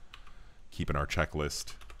keeping our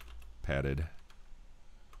checklist padded.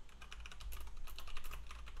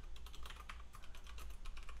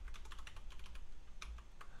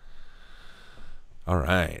 All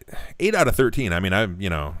right, 8 out of 13. I mean, you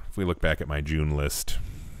know, if we look back at my June list,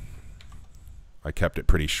 I kept it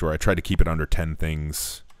pretty short. I tried to keep it under 10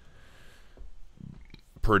 things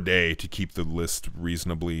per day to keep the list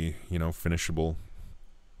reasonably, you know, finishable.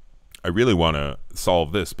 I really want to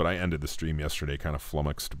solve this, but I ended the stream yesterday kind of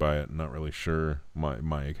flummoxed by it. Not really sure. My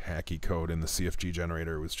hacky code in the CFG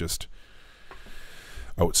generator was just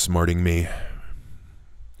outsmarting me,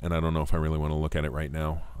 and I don't know if I really want to look at it right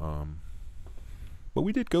now. But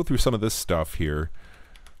we did go through some of this stuff here.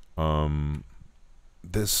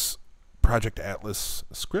 This Project Atlas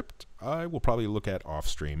script I will probably look at off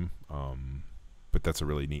stream, but that's a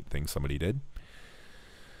really neat thing somebody did.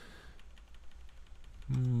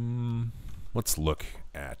 Let's look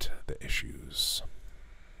at the issues.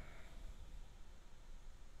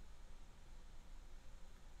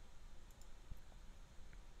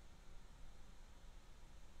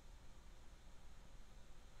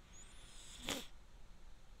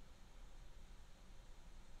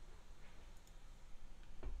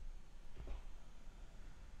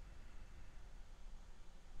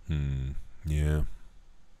 Yeah.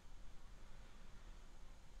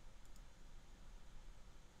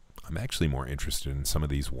 I'm actually more interested in some of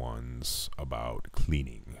these ones about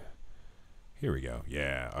cleaning. Here we go.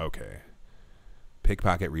 Yeah, okay.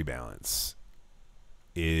 Pickpocket rebalance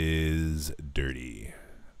is dirty.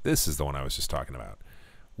 This is the one I was just talking about.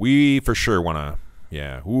 We for sure want to,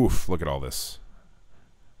 yeah, oof, look at all this.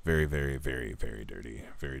 Very, very, very, very dirty.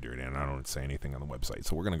 Very dirty. And I don't say anything on the website.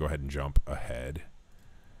 So we're going to go ahead and jump ahead.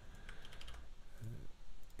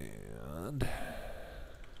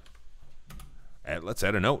 And let's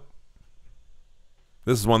add a note.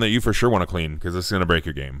 This is one that you for sure want to clean because this is going to break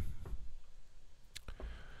your game.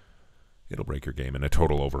 It'll break your game in a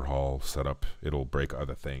total overhaul setup. It'll break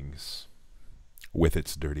other things with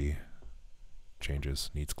its dirty changes.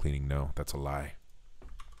 Needs cleaning? No, that's a lie.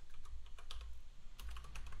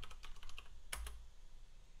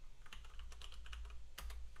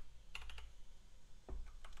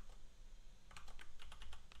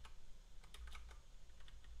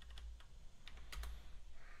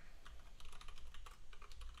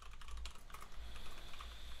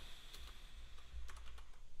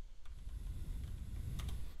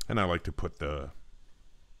 And I like to put the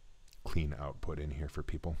clean output in here for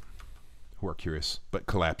people who are curious, but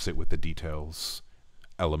collapse it with the details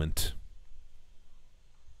element.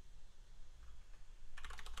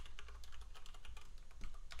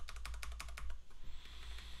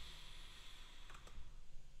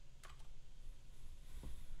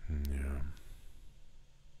 Yeah.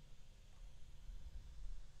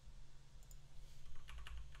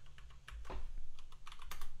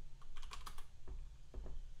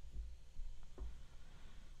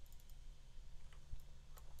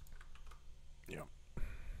 Yep.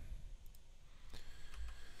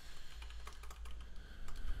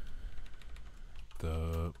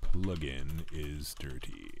 The plugin is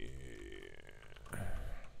dirty.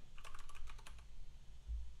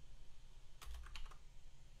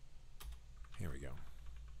 Here we go.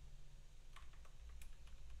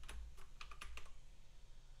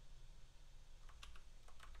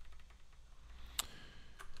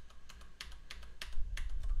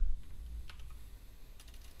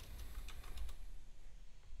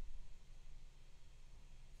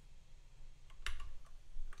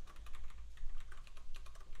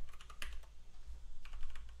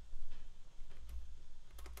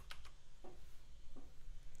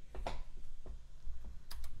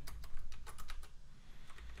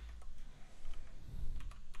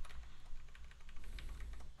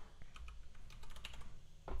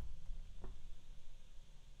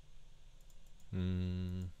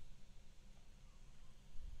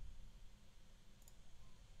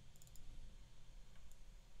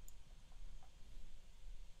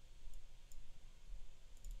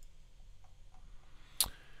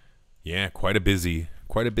 Yeah, quite a busy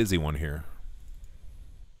one here.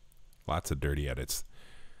 Lots of dirty edits.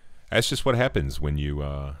 That's just what happens when you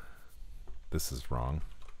this is wrong.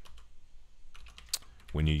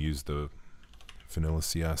 When you use the vanilla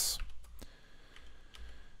CS.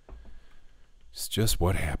 It's just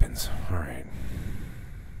what happens. All right.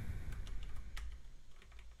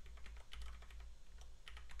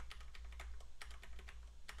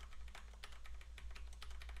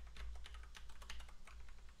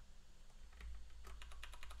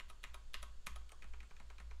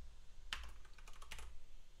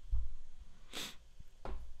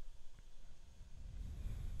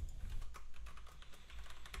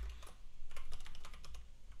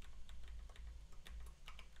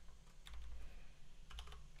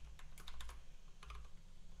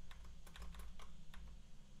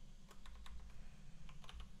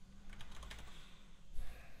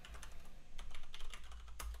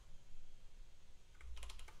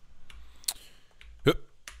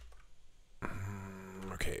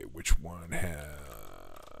 Okay, which one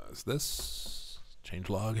has this?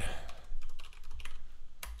 Changelog.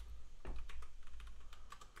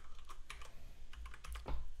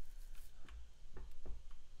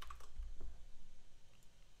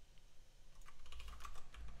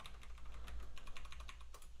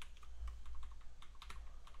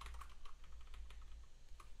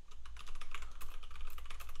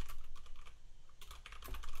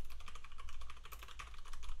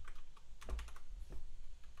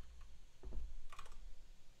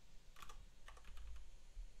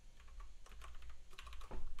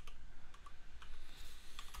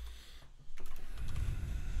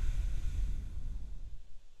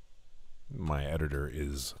 my editor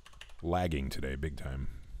is lagging today big time.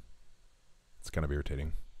 It's kind of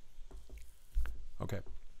irritating. Okay.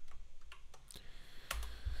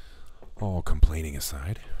 All complaining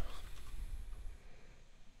aside.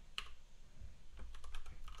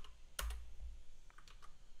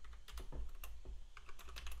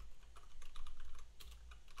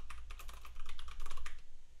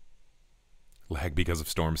 Lag because of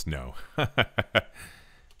storms? No.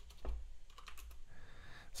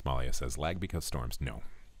 Smalia says, lag because of storms? No.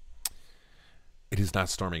 It is not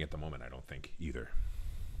storming at the moment, I don't think, either.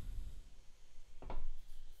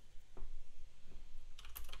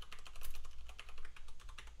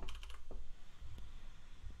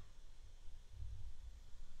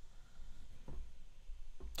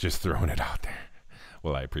 Just throwing it out there.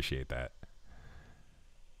 Well, I appreciate that.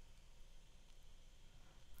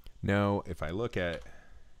 No, if I look at,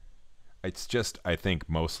 it's just, I think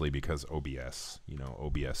mostly because OBS, you know,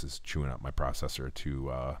 OBS is chewing up my processor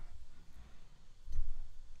to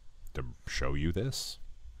show you this,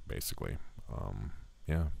 basically.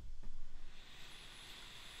 Yeah.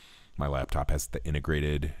 My laptop has the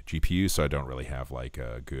integrated GPU, so I don't really have like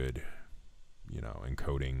a good, you know,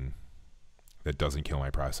 encoding that doesn't kill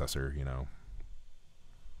my processor, you know.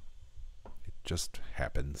 It just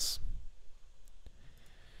happens.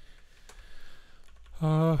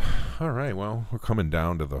 All right, well, we're coming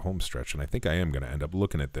down to the home stretch, and I think I am going to end up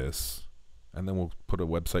looking at this, and then we'll put a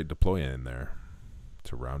website deploy in there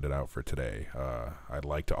to round it out for today. I'd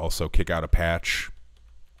like to also kick out a patch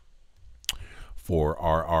for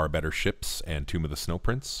RR Better Ships and Tomb of the Snow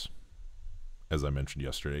Prince. As I mentioned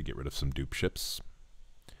yesterday, get rid of some dupe ships.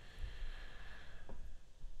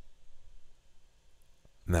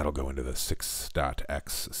 And that'll go into the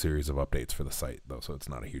 6.x series of updates for the site, though, so it's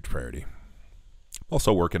not a huge priority.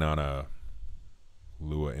 Also working on a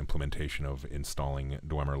Lua implementation of installing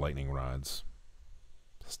Dwemer lightning rods.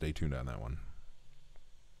 Stay tuned on that one.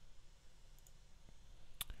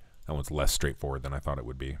 That one's less straightforward than I thought it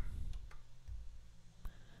would be.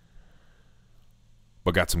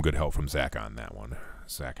 But got some good help from Zach on that one.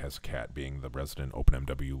 Zach has a cat, being the resident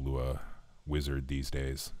OpenMW Lua wizard these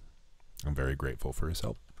days. I'm very grateful for his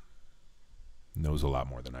help. Knows a lot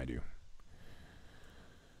more than I do.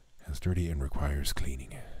 It's dirty and requires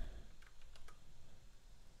cleaning.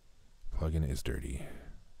 Plugin is dirty.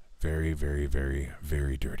 Very, very, very,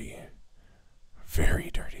 very dirty.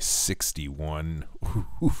 Very dirty. 61.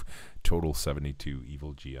 Oof. Total 72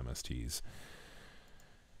 evil GMSTs.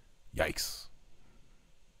 Yikes.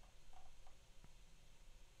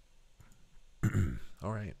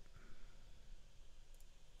 All right.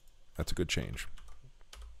 That's a good change.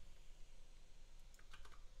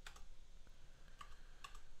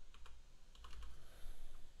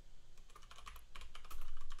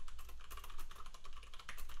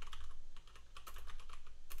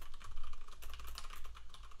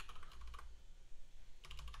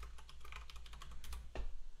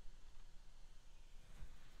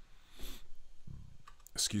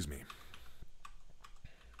 Excuse me.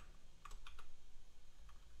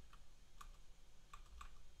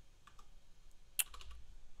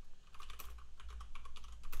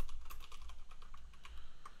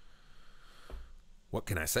 What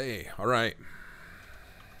can I say? All right.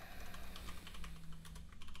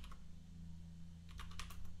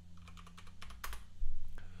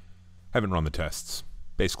 Haven't run the tests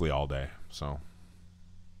basically all day, so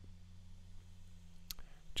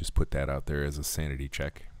just put that out there as a sanity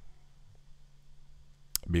check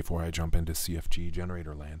before I jump into CFG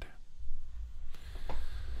generator land.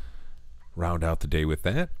 Round out the day with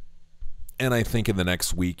that. And I think in the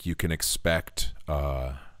next week you can expect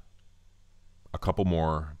a couple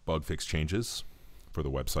more bug fix changes for the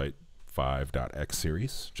website 5.x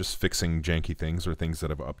series. Just fixing janky things or things that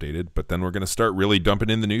have updated. But then we're going to start really dumping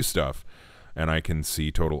in the new stuff. And I can see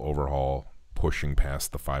Total Overhaul pushing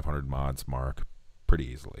past the 500 mods mark pretty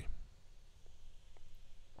easily.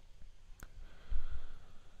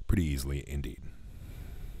 Pretty easily indeed.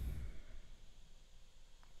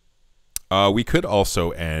 We could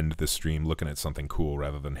also end the stream looking at something cool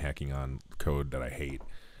rather than hacking on code that I hate.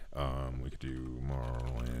 We could do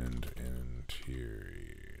Morrowind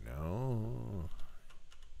Interior. No.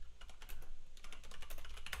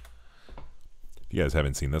 If you guys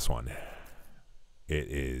haven't seen this one, it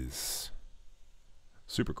is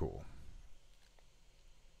super cool.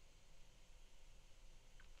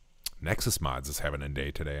 Nexus Mods is having a day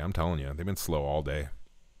today. I'm telling you, they've been slow all day.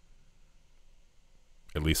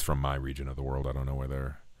 At least from my region of the world. I don't know where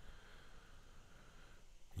they're...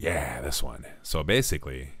 Yeah, this one. So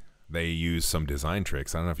basically, they use some design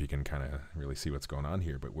tricks. I don't know if you can kind of really see what's going on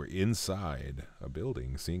here, but we're inside a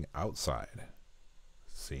building, seeing outside,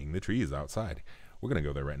 seeing the trees outside. We're going to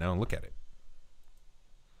go there right now and look at it.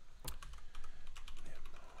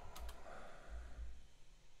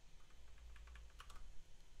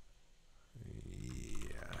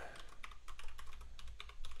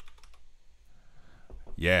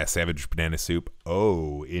 Yeah, Savage Banana Soup.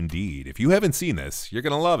 Oh, indeed. If you haven't seen this, you're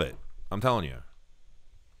going to love it. I'm telling you.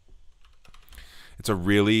 It's a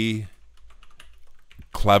really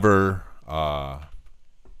clever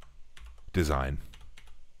design.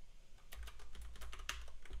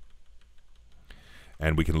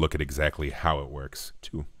 And we can look at exactly how it works,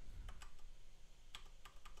 too.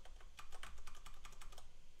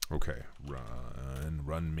 Okay,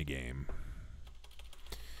 run me game.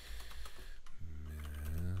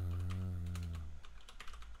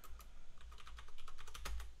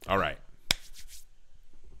 All right.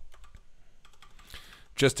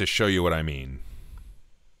 Just to show you what I mean.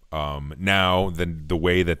 Now, the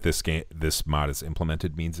way that this mod is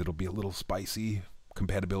implemented means it'll be a little spicy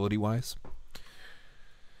compatibility-wise.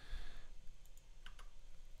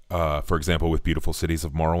 For example, with Beautiful Cities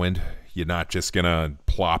of Morrowind, you're not just going to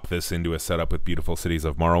plop this into a setup with Beautiful Cities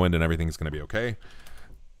of Morrowind and everything's going to be okay.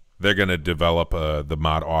 They're going to develop, the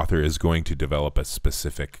mod author is going to develop a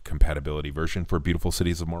specific compatibility version for Beautiful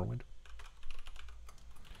Cities of Morrowind.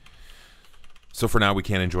 So for now, we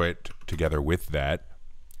can't enjoy it together with that.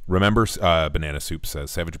 Remember, Banana Soup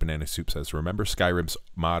says, Savage Banana Soup says, remember Skyrim's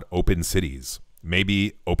mod Open Cities?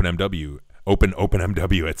 Maybe OpenMW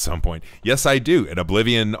at some point. Yes, I do. And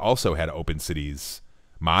Oblivion also had Open Cities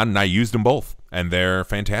mod, and I used them both, and they're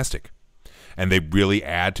fantastic. And they really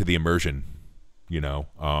add to the immersion. You know,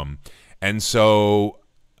 and so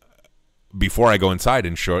before I go inside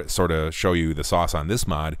and sort of show you the sauce on this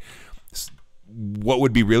mod, what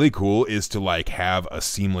would be really cool is to like have a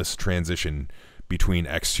seamless transition between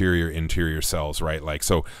exterior interior cells, right? Like,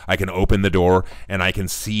 so I can open the door and I can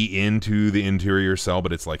see into the interior cell,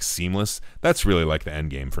 but it's like seamless. That's really like the end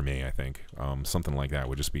game for me, I think. Something like that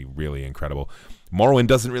would just be really incredible. Morrowind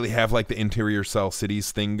doesn't really have like the interior cell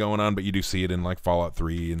cities thing going on, but you do see it in like Fallout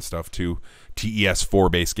 3 and stuff too.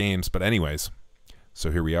 TES4 based games. But anyways,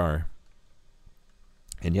 so here we are.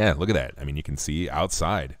 And yeah, look at that. I mean, you can see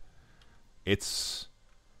outside. It's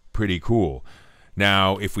pretty cool.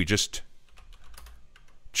 Now, if we just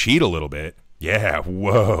cheat a little bit, yeah,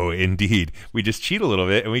 whoa, indeed. We just cheat a little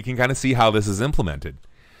bit and we can kind of see how this is implemented.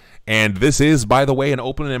 And this is, by the way, an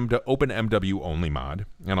OpenMW only mod,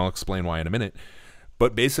 and I'll explain why in a minute.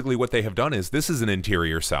 But basically what they have done is this is an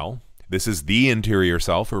interior cell. This is the interior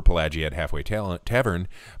cell for Pelagiat Halfway Tavern,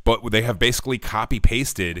 but they have basically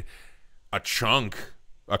copy-pasted a chunk,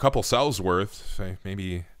 a couple cells worth, say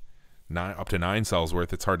maybe up to 9 cells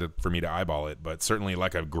worth. It's hard for me to eyeball it, but certainly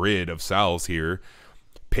like a grid of cells here,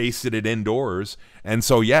 pasted it indoors. And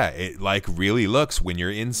so yeah, it like really looks, when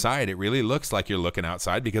you're inside, it really looks like you're looking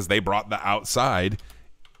outside because they brought the outside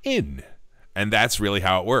in. And that's really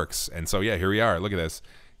how it works. And so yeah, here we are. Look at this.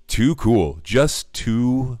 Too cool. Just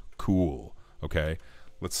too cool. Okay,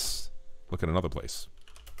 let's look at another place.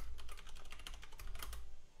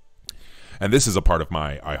 And this is a part of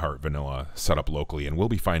my iHeart Vanilla setup locally, and we'll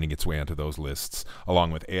be finding its way onto those lists, along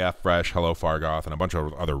with AF Fresh, Hello Fargoth, and a bunch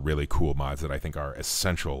of other really cool mods that I think are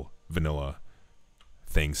essential vanilla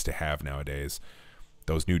things to have nowadays.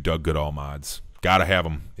 Those new Doug Goodall mods. Gotta have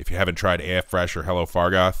them. If you haven't tried AF Fresh or Hello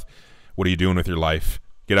Fargoth, what are you doing with your life?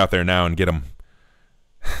 Get out there now and get them.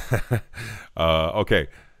 Okay.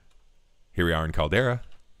 Here we are in Caldera.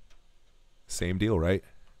 Same deal, right?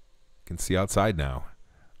 You can see outside now.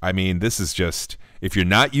 I mean, this is just, if you're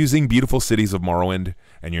not using Beautiful Cities of Morrowind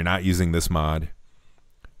and you're not using this mod,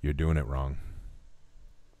 you're doing it wrong.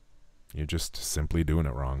 You're just simply doing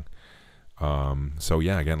it wrong. So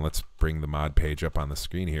yeah, again, let's bring the mod page up on the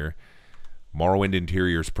screen here. Morrowind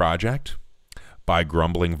Interiors Project by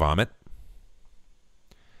Grumbling Vomit.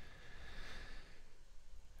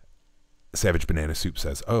 Savage Banana Soup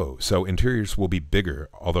says, oh, so interiors will be bigger,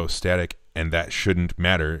 although static, and that shouldn't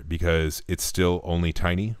matter because it's still only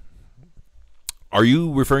tiny. Are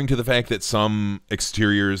you referring to the fact that some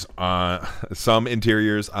interiors on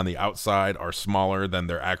the outside are smaller than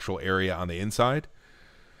their actual area on the inside?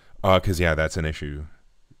 Because, yeah, that's an issue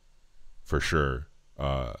for sure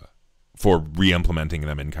for re-implementing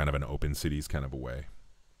them in kind of an open cities kind of a way.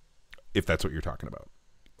 If that's what you're talking about.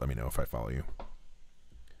 Let me know if I follow you.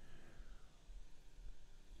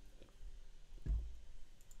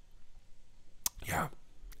 Yeah,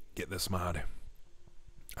 get this mod.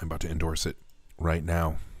 I'm about to endorse it right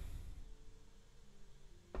now.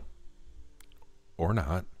 Or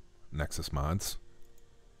not. Nexus mods.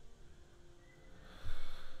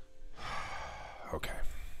 Okay.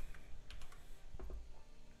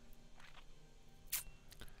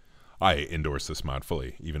 I endorse this mod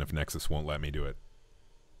fully, even if Nexus won't let me do it.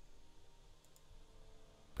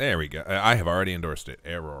 There we go. I have already endorsed it.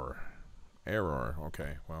 Error. Error.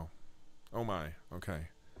 Okay, well. Oh my. Okay.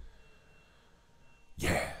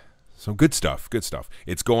 Yeah. So good stuff. Good stuff.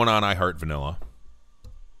 It's going on iHeart Vanilla.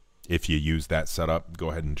 If you use that setup, go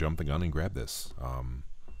ahead and jump the gun and grab this. I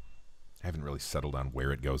haven't really settled on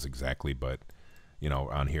where it goes exactly, but, you know,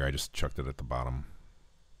 on here I just chucked it at the bottom.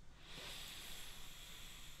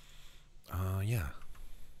 Yeah.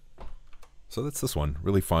 So that's this one.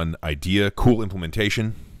 Really fun idea, cool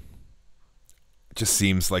implementation. It just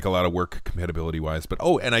seems like a lot of work compatibility wise. But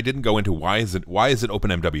oh, and I didn't go into why is it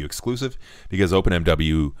OpenMW exclusive? Because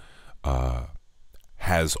OpenMW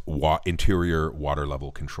has interior water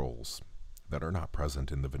level controls that are not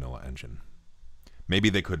present in the vanilla engine. Maybe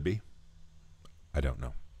they could be. I don't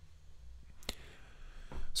know.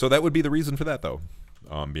 So that would be the reason for that, though,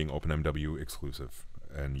 being OpenMW exclusive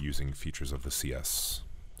and using features of the CS.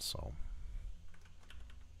 So,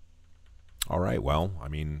 all right. Well, I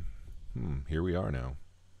mean, here we are now.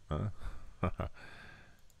 Huh?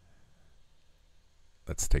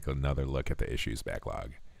 Let's take another look at the issues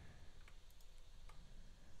backlog.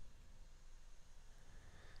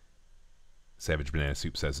 Savage Banana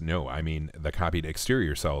Soup says, no, I mean, the copied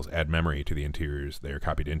exterior cells add memory to the interiors they are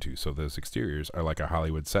copied into. So those exteriors are like a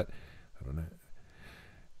Hollywood set. I don't know.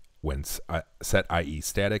 When set, i.e.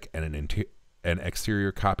 static, and an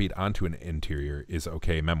exterior copied onto an interior is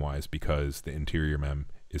okay mem-wise because the interior mem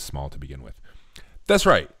is small to begin with. That's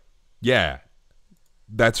right. Yeah,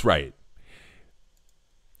 that's right.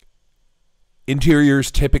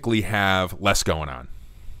 Interiors typically have less going on.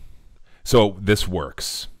 So this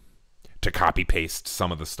works to copy paste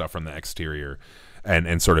some of the stuff from the exterior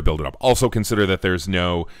and sort of build it up. Also consider that there's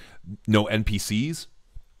no NPCs,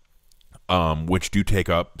 which do take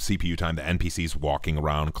up CPU time. The NPCs walking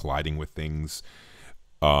around, colliding with things.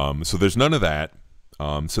 So there's none of that.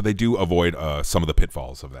 So they do avoid some of the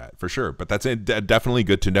pitfalls of that, for sure. But that's definitely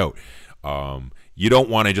good to note. You don't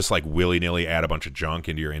want to just like willy-nilly add a bunch of junk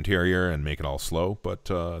into your interior and make it all slow, but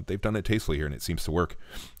they've done it tastefully here, and it seems to work.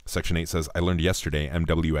 Section 8 says, I learned yesterday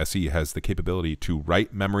MWSE has the capability to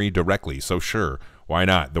write memory directly, so sure, why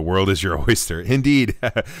not? The world is your oyster. Indeed.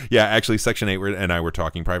 Yeah, actually, Section 8 and I were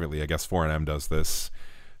talking privately. I guess 4NM does this,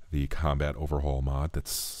 the Combat Overhaul mod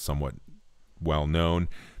that's somewhat well-known.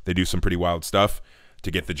 They do some pretty wild stuff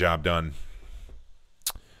to get the job done.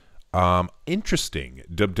 Interesting.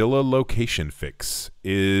 Dubdilla location fix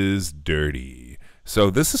is dirty.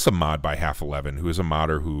 So this is a mod by Half11, who is a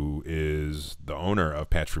modder who is the owner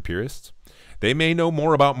of Patch for Purists. They may know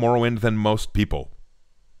more about Morrowind than most people.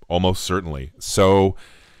 Almost certainly. So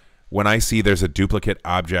when I see there's a duplicate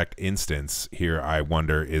object instance here, I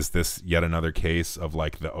wonder, is this yet another case of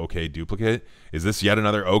like the OK duplicate? Is this yet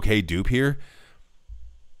another OK dupe here?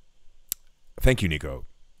 Thank you,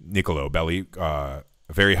 Nicolo Belli,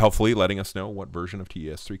 very helpfully letting us know what version of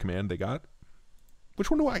TES3 command they got.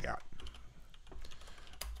 Which one do I got?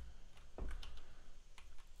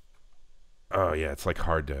 Oh, yeah, it's like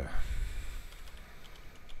hard to...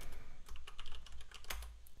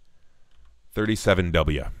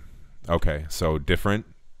 37W. Okay, so different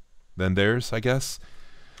than theirs, I guess.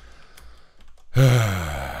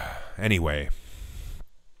 Anyway,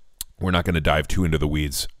 we're not going to dive too into the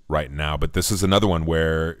weeds right now, but this is another one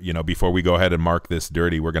where, you know, before we go ahead and mark this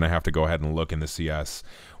dirty, we're going to have to go ahead and look in the CS.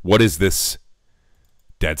 What is this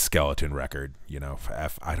dead skeleton record? You know,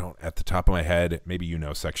 I don't, at the top of my head, maybe you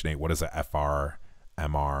know, Section 8, what is a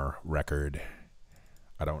FRMR record?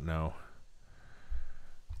 I don't know.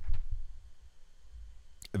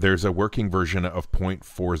 There's a working version of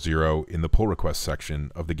 0.40 in the pull request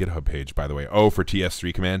section of the GitHub page, by the way. Oh, for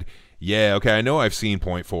TS3 command? Yeah, okay, I know I've seen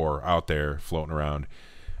 0.4 out there floating around.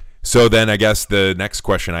 So then I guess the next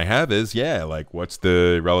question I have is, yeah, like what's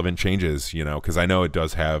the relevant changes, you know, because I know it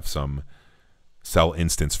does have some cell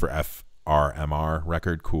instance for FRMR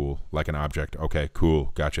record. Cool, like an object. Okay,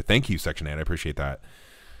 cool, gotcha. Thank you, Section 8, I appreciate that.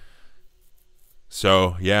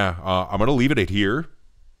 So, yeah, I'm going to leave it at here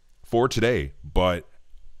for today, but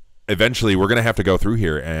eventually we're going to have to go through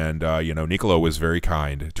here, and, you know, Nicolo was very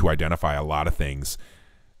kind to identify a lot of things.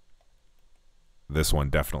 This one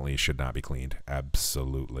definitely should not be cleaned.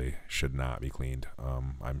 Absolutely should not be cleaned.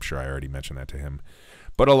 I'm sure I already mentioned that to him.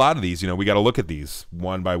 But a lot of these, you know, we got to look at these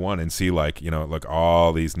one by one and see, like, you know, look,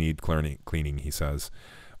 all these need cleaning, he says.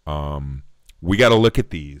 We got to look at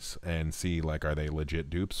these and see, like, are they legit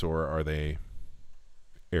dupes or are they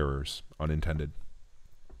errors, unintended?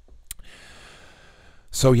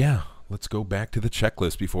 So yeah, let's go back to the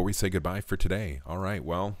checklist before we say goodbye for today. All right,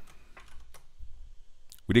 well,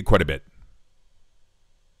 we did quite a bit.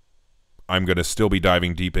 I'm going to still be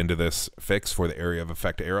diving deep into this fix for the area of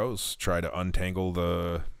effect arrows, try to untangle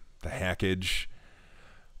the hackage,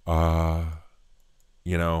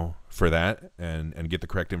 you know, for that and get the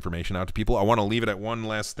correct information out to people. I want to leave it at one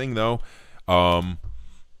last thing, though.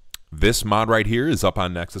 This mod right here is up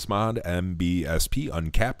on Nexus Mod, MBSP,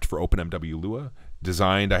 uncapped for OpenMW Lua.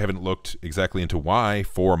 Designed, I haven't looked exactly into why,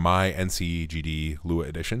 for my NCGD Lua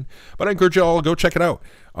edition, but I encourage you all to go check it out.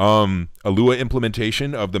 A Lua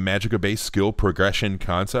implementation of the Magicka-based skill progression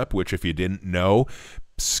concept, which, if you didn't know,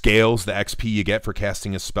 scales the XP you get for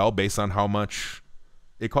casting a spell based on how much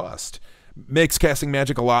it costs. Makes casting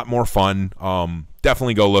magic a lot more fun.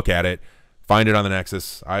 Definitely go look at it. Find it on the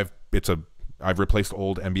Nexus. I've replaced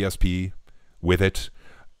old MBSP with it.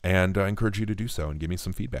 And I encourage you to do so and give me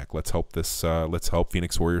some feedback. Let's help this. Let's help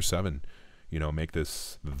Phoenix Warrior 7, you know, make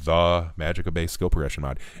this the Magicka-based skill progression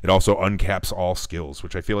mod. It also uncaps all skills,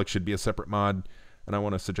 which I feel like should be a separate mod, and I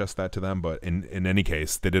want to suggest that to them. But in any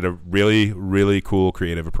case, they did a really, really cool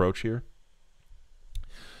creative approach here.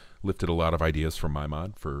 Lifted a lot of ideas from my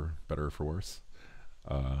mod, for better or for worse.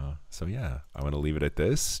 So yeah, I want to leave it at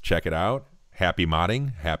this. Check it out. Happy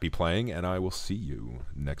modding, happy playing, and I will see you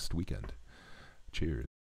next weekend. Cheers.